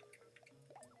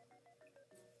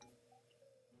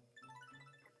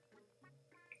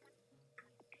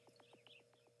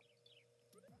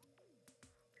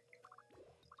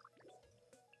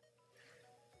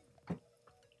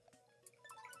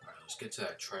 Alright, let's get to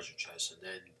that treasure chest and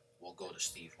then we'll go to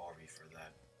Steve Harvey for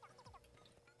that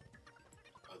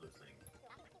other thing.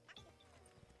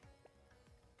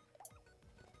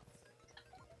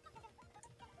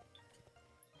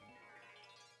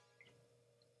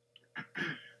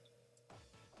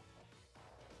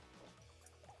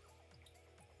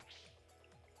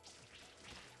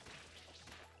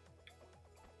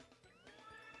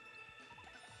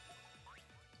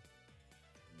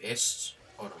 Missed?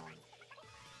 Hold on.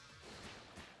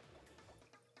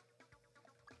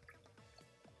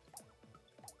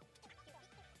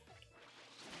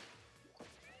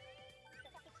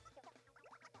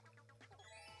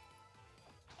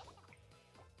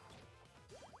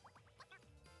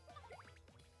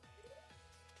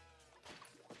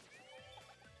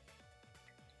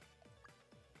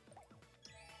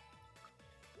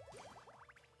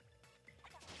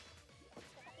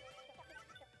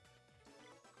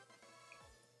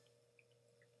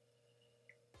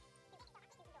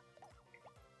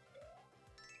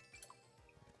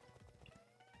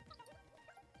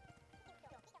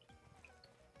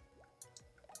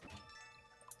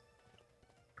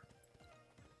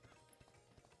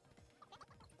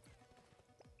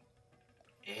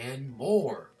 And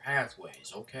more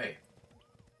pathways. Okay.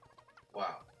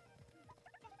 Wow.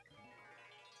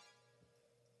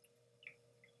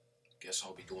 Guess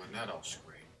I'll be doing that off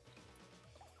screen.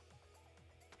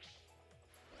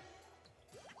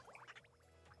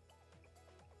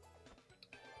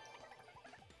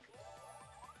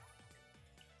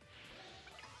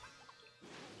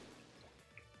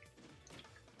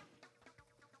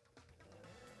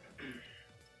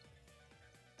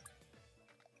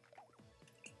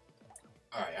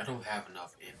 Alright, I don't have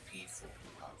enough MP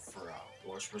for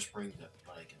Horse Whispering,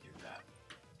 but I can do that.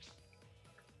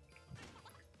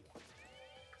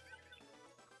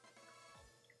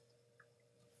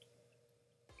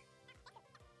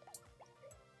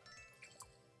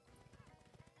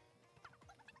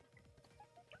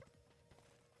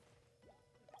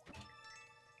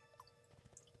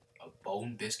 A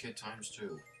bone biscuit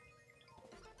 ×2.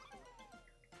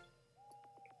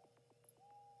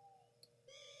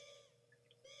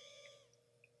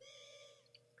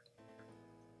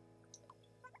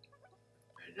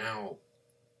 And now,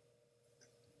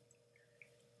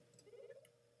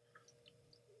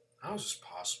 how is this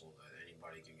possible that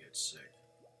anybody can get sick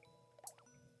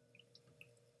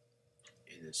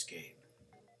in this game?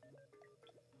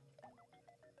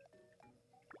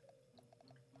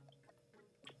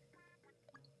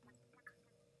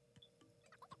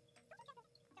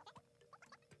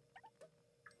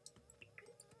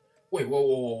 Wait,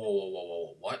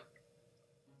 whoa, what?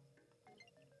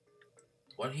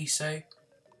 What'd he say?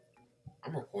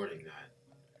 I'm recording that.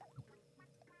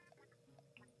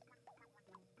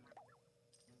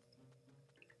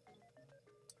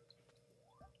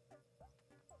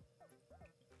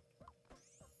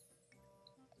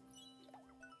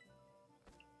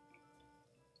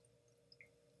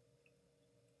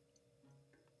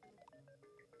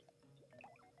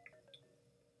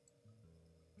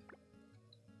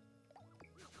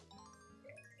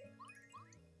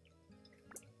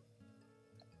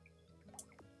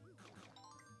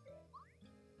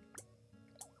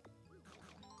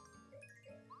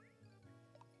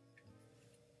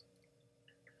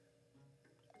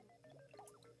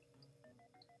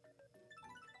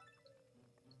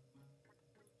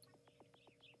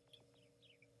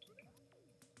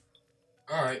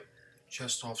 Alright,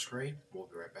 chest off screen. We'll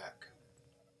be right back.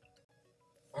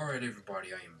 Alright,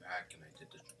 everybody, I am back, and I did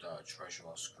the treasure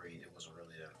off screen. It wasn't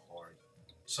really that hard.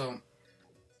 So,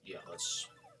 yeah, let's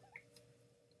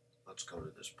go to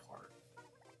this part.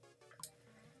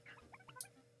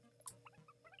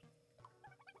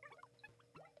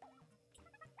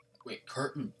 Wait,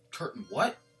 curtain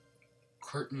what?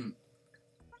 Curtain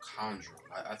conjure.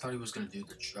 I thought he was gonna do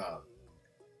the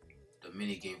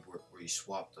mini game where you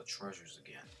swap the treasures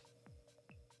again.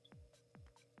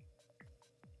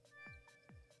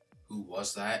 Who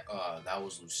was that? That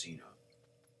was Lucina.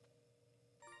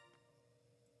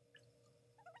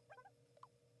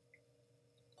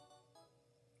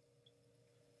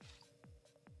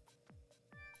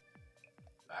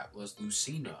 That was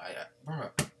Lucina.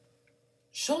 Bruh.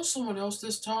 Show someone else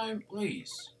this time,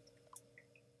 please.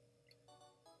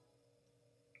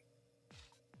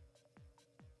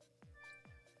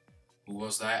 Who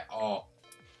was that? Oh,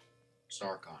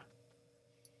 Sarkon.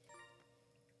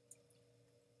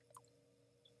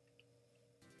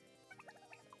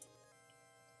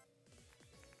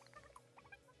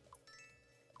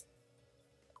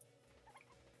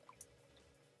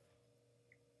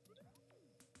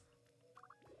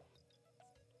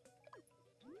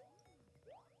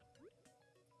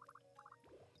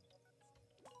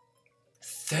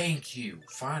 Thank you.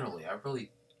 Finally, I really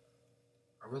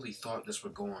thought this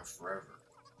would go on forever.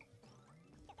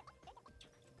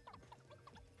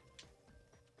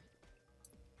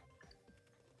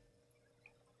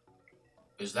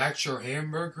 Is that your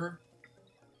hamburger?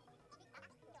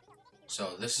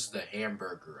 So this is the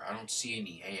hamburger. I don't see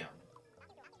any ham.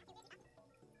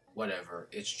 Whatever,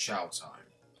 it's chow time.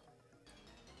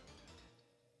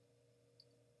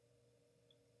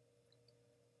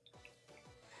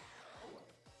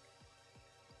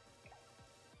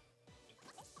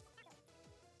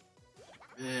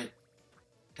 Man,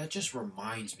 that just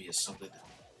reminds me of something.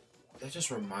 That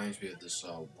just reminds me of this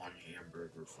one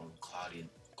hamburger from Cloudy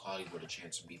with a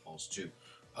Chance of Meatballs too.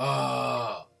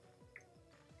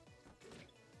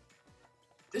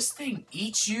 This thing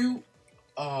eats you?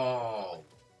 Oh.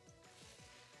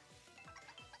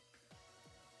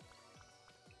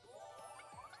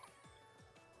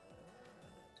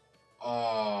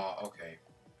 Oh, okay.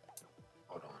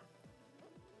 Hold on.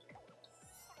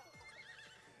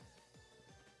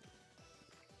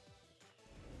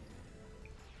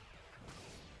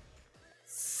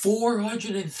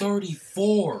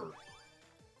 $434.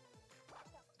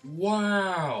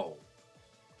 Wow.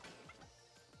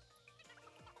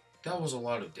 That was a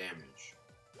lot of damage.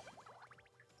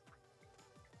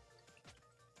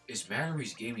 Is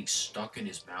Mallory's Gaming stuck in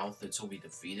his mouth until we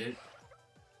defeat it?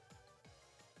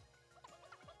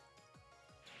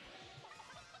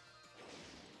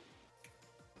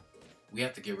 We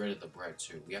have to get rid of the bread,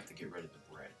 too. We have to get rid of the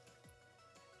bread.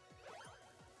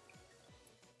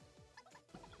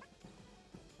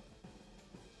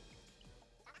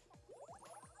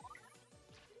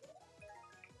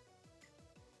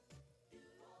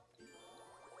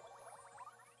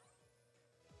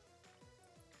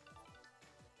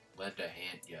 Lend a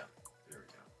hand. Yeah, there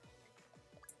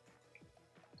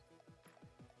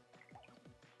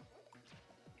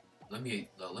we go.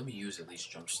 Let me use at least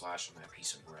jump slash on that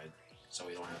piece of bread, so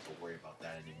we don't have to worry about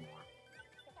that anymore.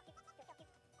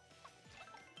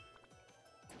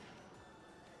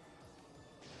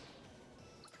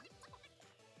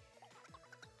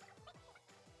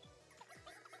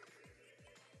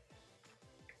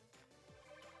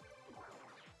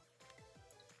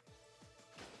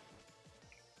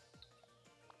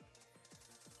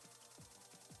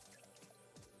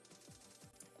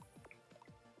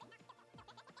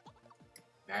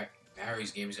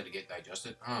 Harry's game is gonna get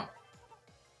digested? Huh.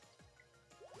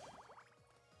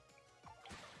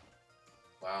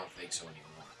 Well, I don't think so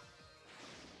anymore.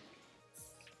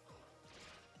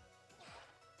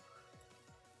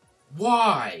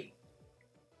 Why?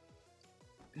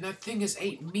 And that thing has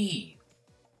ate me.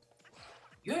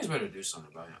 You guys better do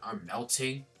something about it. I'm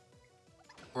melting.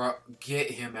 Bro,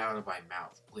 get him out of my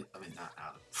mouth. Please. I mean, not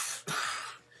out of...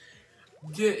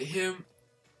 Get him...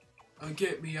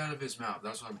 get me out of his mouth.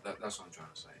 That's what I'm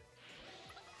trying to say.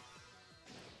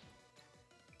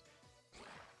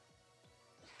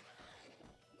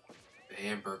 The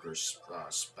hamburger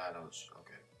spat out.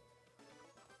 Okay.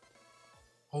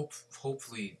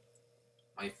 Hopefully,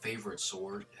 my favorite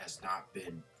sword has not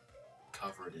been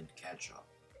covered in ketchup.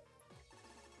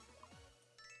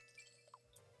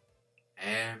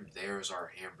 And there's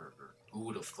our hamburger. Who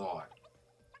would have thought?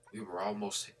 We were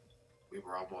almost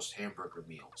hamburger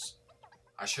meals.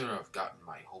 I should have gotten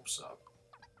my hopes up.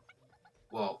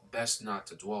 Well, best not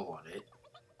to dwell on it.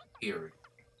 Here,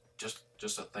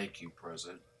 Just a thank you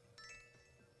present.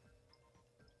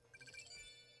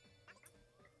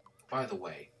 By the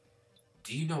way,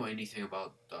 do you know anything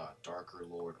about Darker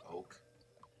Lord Oak?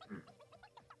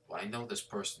 Well, I know this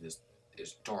person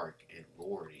is dark and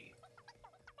lordy.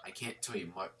 I can't tell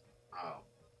you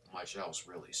much else,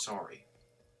 really. Sorry.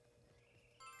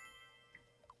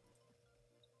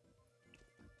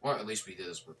 Or at least we did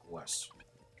his request.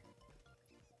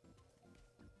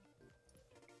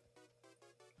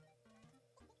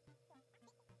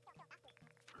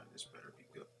 Alright, this better be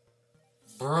good.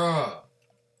 Bruh!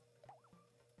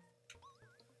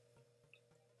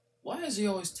 Why is he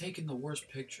always taking the worst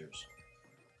pictures?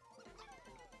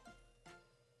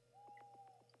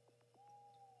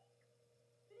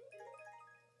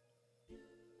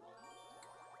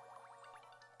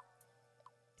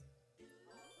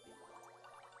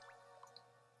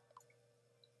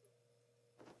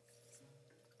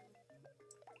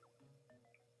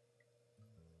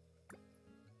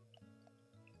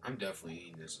 I'm definitely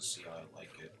eating this to see how I like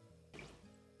it.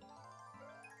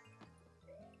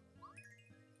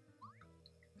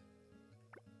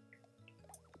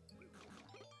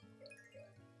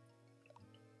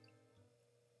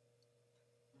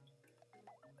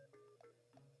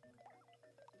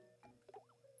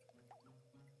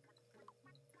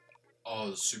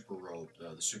 Oh, the super road.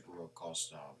 The super road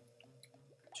costs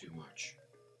too much.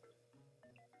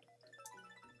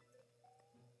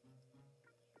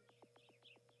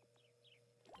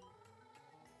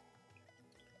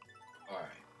 All right.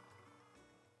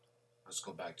 Let's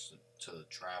go back to the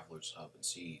Traveler's Hub and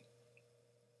see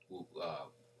who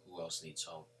else needs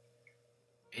help.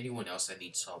 Anyone else that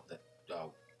needs help that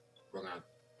we're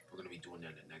gonna be doing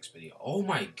that in the next video. Oh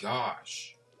my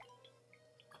gosh!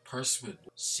 A person with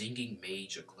singing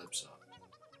mage Eclipse up.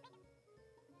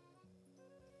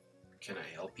 Can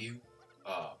I help you?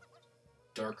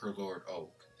 Darker Lord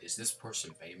Oak. Is this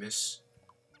person famous?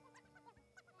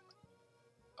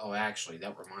 Oh, actually,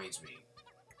 that reminds me.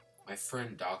 My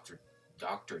friend Dr.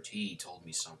 T told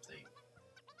me something.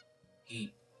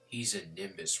 He's in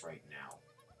Nimbus right now.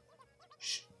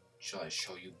 Shall I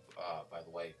show you? By the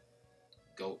way,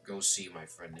 go see my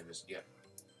friend Nimbus. Yeah,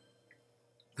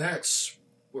 that's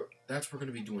what we're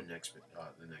gonna be doing the next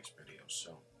video.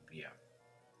 So yeah.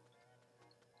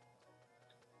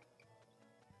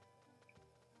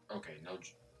 Okay, no.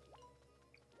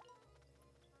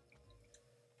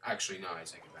 Actually, no. I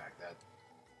take it back.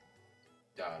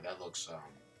 That looks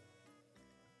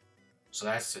So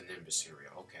that's the Nimbus area.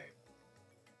 Okay.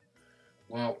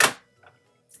 Well,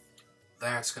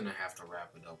 that's gonna have to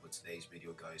wrap it up with today's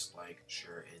video, guys. Like,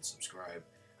 share, and subscribe,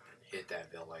 and hit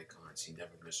that bell icon so you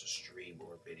never miss a stream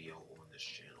or video on this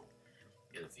channel.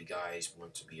 And if you guys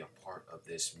want to be a part of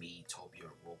this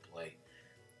Miitopia roleplay,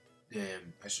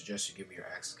 then I suggest you give me your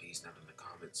access keys down in the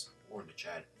comments or in the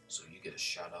chat so you get a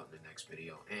shout out in the next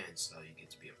video, and so you get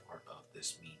to be a part of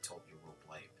this Miitopia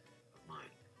roleplay of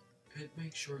mine. And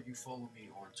make sure you follow me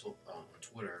on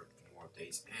Twitter for more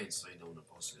updates, and so you know when I'm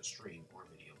posting a stream or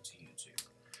video to YouTube.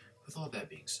 With all that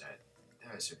being said,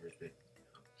 that is it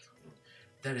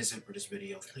for this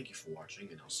video. Thank you for watching,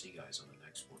 and I'll see you guys on the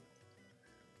next one.